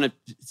 so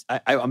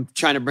I'm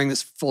trying to bring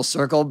this full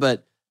circle,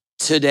 but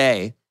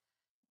today,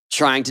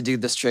 trying to do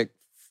this trick,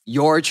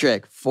 your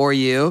trick for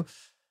you,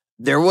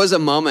 there was a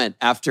moment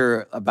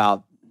after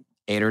about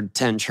 8 or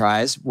 10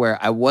 tries where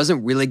I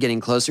wasn't really getting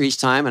closer each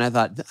time, and I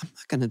thought, I'm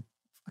not going to,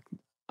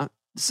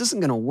 this isn't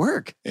going to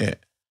work. Yeah.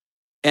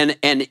 And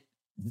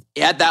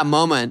at that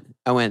moment,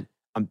 I went,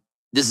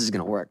 this is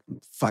going to work.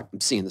 I'm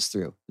seeing this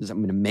through. I'm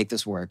going to make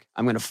this work.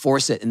 I'm going to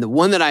force it. And the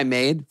one that I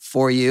made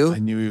for you, I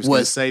knew he was going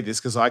to say this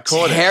because I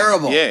caught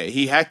terrible. it. Yeah,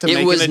 he had to make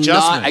an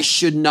adjustment. I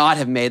should not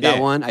have made that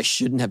one. I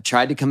shouldn't have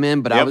tried to come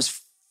in, but I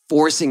was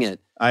forcing it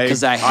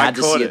because I had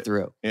to see it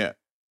through. Yeah.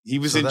 He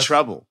was in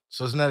trouble.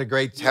 So isn't that a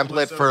great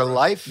template for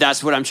life?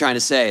 That's what I'm trying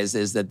to say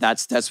is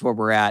that's where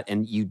we're at.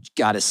 And you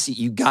got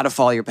to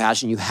follow your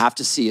passion. You have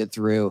to see it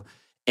through.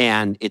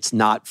 And it's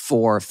not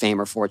for fame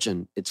or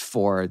fortune. It's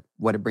for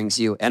what it brings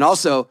you. And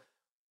also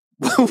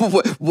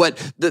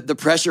what the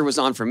pressure was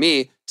on for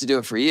me to do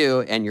it for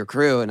you and your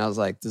crew. And I was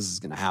like, this is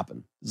going to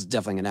happen. This is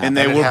definitely going to happen.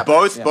 And they were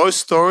both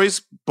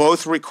stories,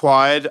 both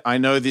required. I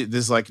know that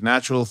there's like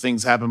natural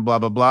things happen, blah,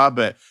 blah, blah.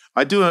 But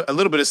I do a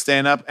little bit of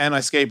stand-up and I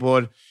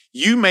skateboard.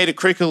 You made a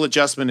critical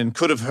adjustment and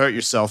could have hurt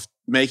yourself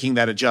making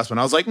that adjustment.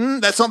 I was like,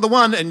 that's not the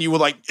one. And you were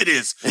like, it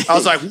is. I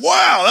was like,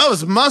 wow, that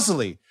was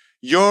muscly.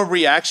 Your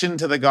reaction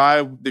to the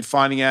guy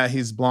finding out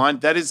he's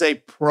blind, that is a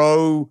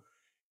pro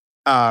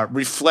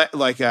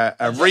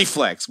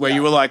reflex where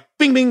you were like,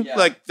 bing, bing,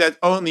 like that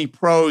only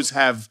pros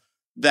have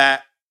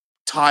that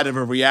tight of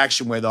a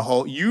reaction where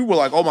you were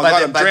like, oh my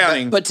God, I'm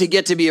drowning. But to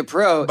get to be a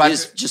pro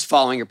is just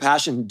following your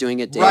passion, doing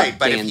it day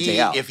in, day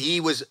out. If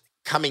he was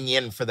coming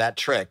in for that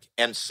trick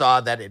and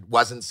saw that it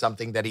wasn't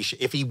something that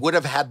if he would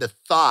have had the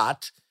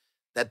thought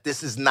that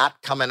this is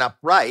not coming up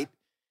right,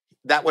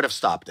 that would have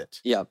stopped it.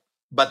 Yeah.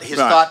 But his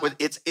thought was,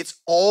 it's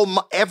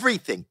all,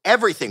 everything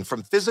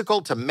from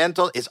physical to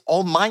mental is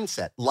all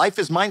mindset. Life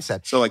is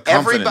mindset. So like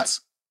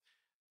confidence.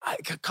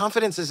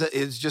 Confidence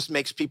is just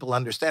makes people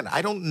understand.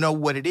 I don't know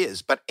what it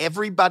is, but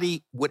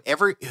everybody,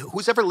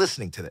 who's ever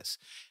listening to this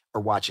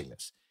or watching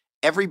this,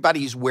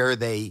 everybody's where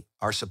they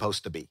are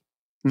supposed to be.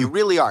 You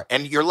really are.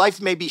 And your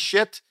life may be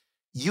shit.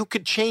 You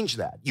could change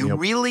that. You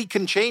really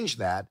can change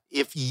that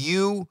if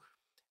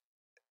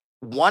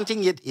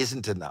wanting it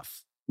isn't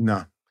enough.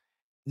 No.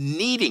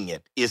 Needing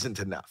it isn't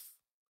enough.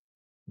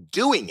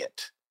 Doing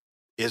it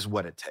is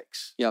what it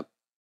takes. Yep.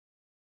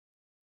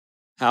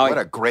 Howie, what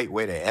a great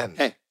way to end.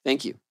 Hey,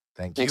 thank you.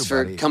 Thanks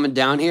for buddy. Coming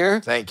down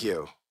here. Thank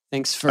you.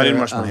 Thanks for. I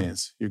didn't wash my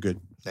hands. You're good.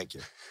 Thank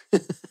you.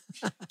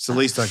 It's the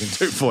least I can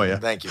do for you.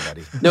 Thank you,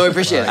 buddy. No, I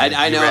appreciate it.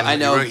 I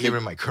know. You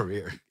ruined my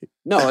career.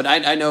 No,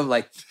 I know.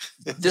 Like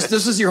this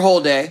was your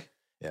whole day,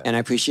 and I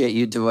appreciate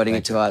you devoting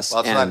it to us.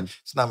 Well,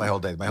 it's not my whole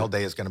day. My whole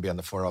day is going to be on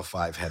the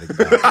 405 heading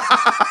back.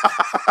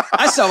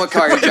 I saw what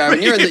car you're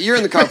driving. You're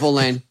in the carpool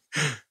lane.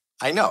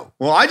 I know.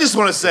 Well, I just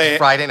want to say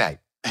Friday night.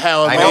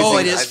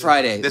 It is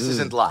Friday. This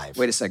isn't live.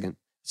 Wait a second.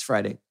 It's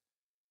Friday.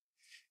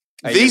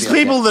 These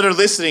people that are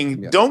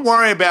listening, don't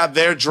worry about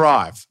their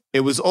drive.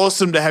 It was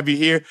awesome to have you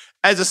here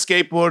as a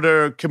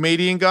skateboarder,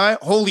 comedian guy.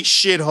 Holy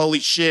shit.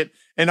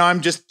 And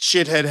I'm just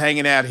shithead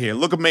hanging out here.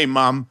 Look at me,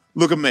 Mom.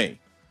 Look at me.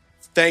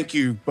 Thank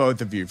you,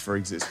 both of you, for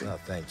existing. Oh,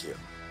 thank you.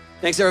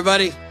 Thanks,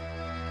 everybody.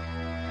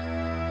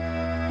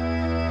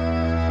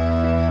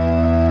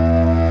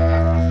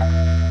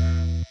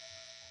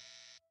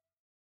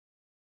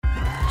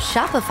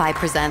 Shopify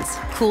presents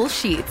cool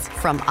sheets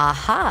from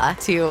AHA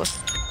to...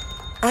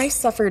 I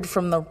suffered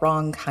from the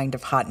wrong kind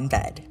of hot in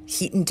bed,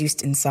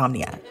 heat-induced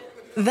insomnia.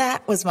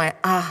 That was my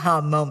aha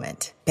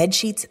moment. Bed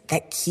sheets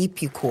that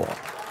keep you cool.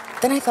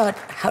 Then I thought,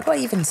 how do I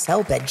even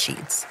sell bed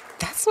sheets?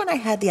 That's when I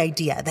had the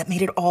idea that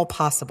made it all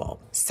possible.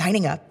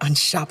 Signing up on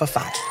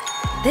Shopify.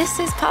 This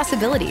is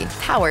Possibility,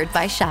 powered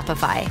by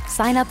Shopify.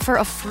 Sign up for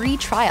a free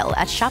trial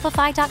at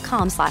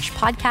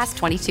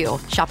shopify.com/podcast22.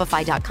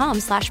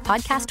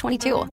 Shopify.com/podcast22.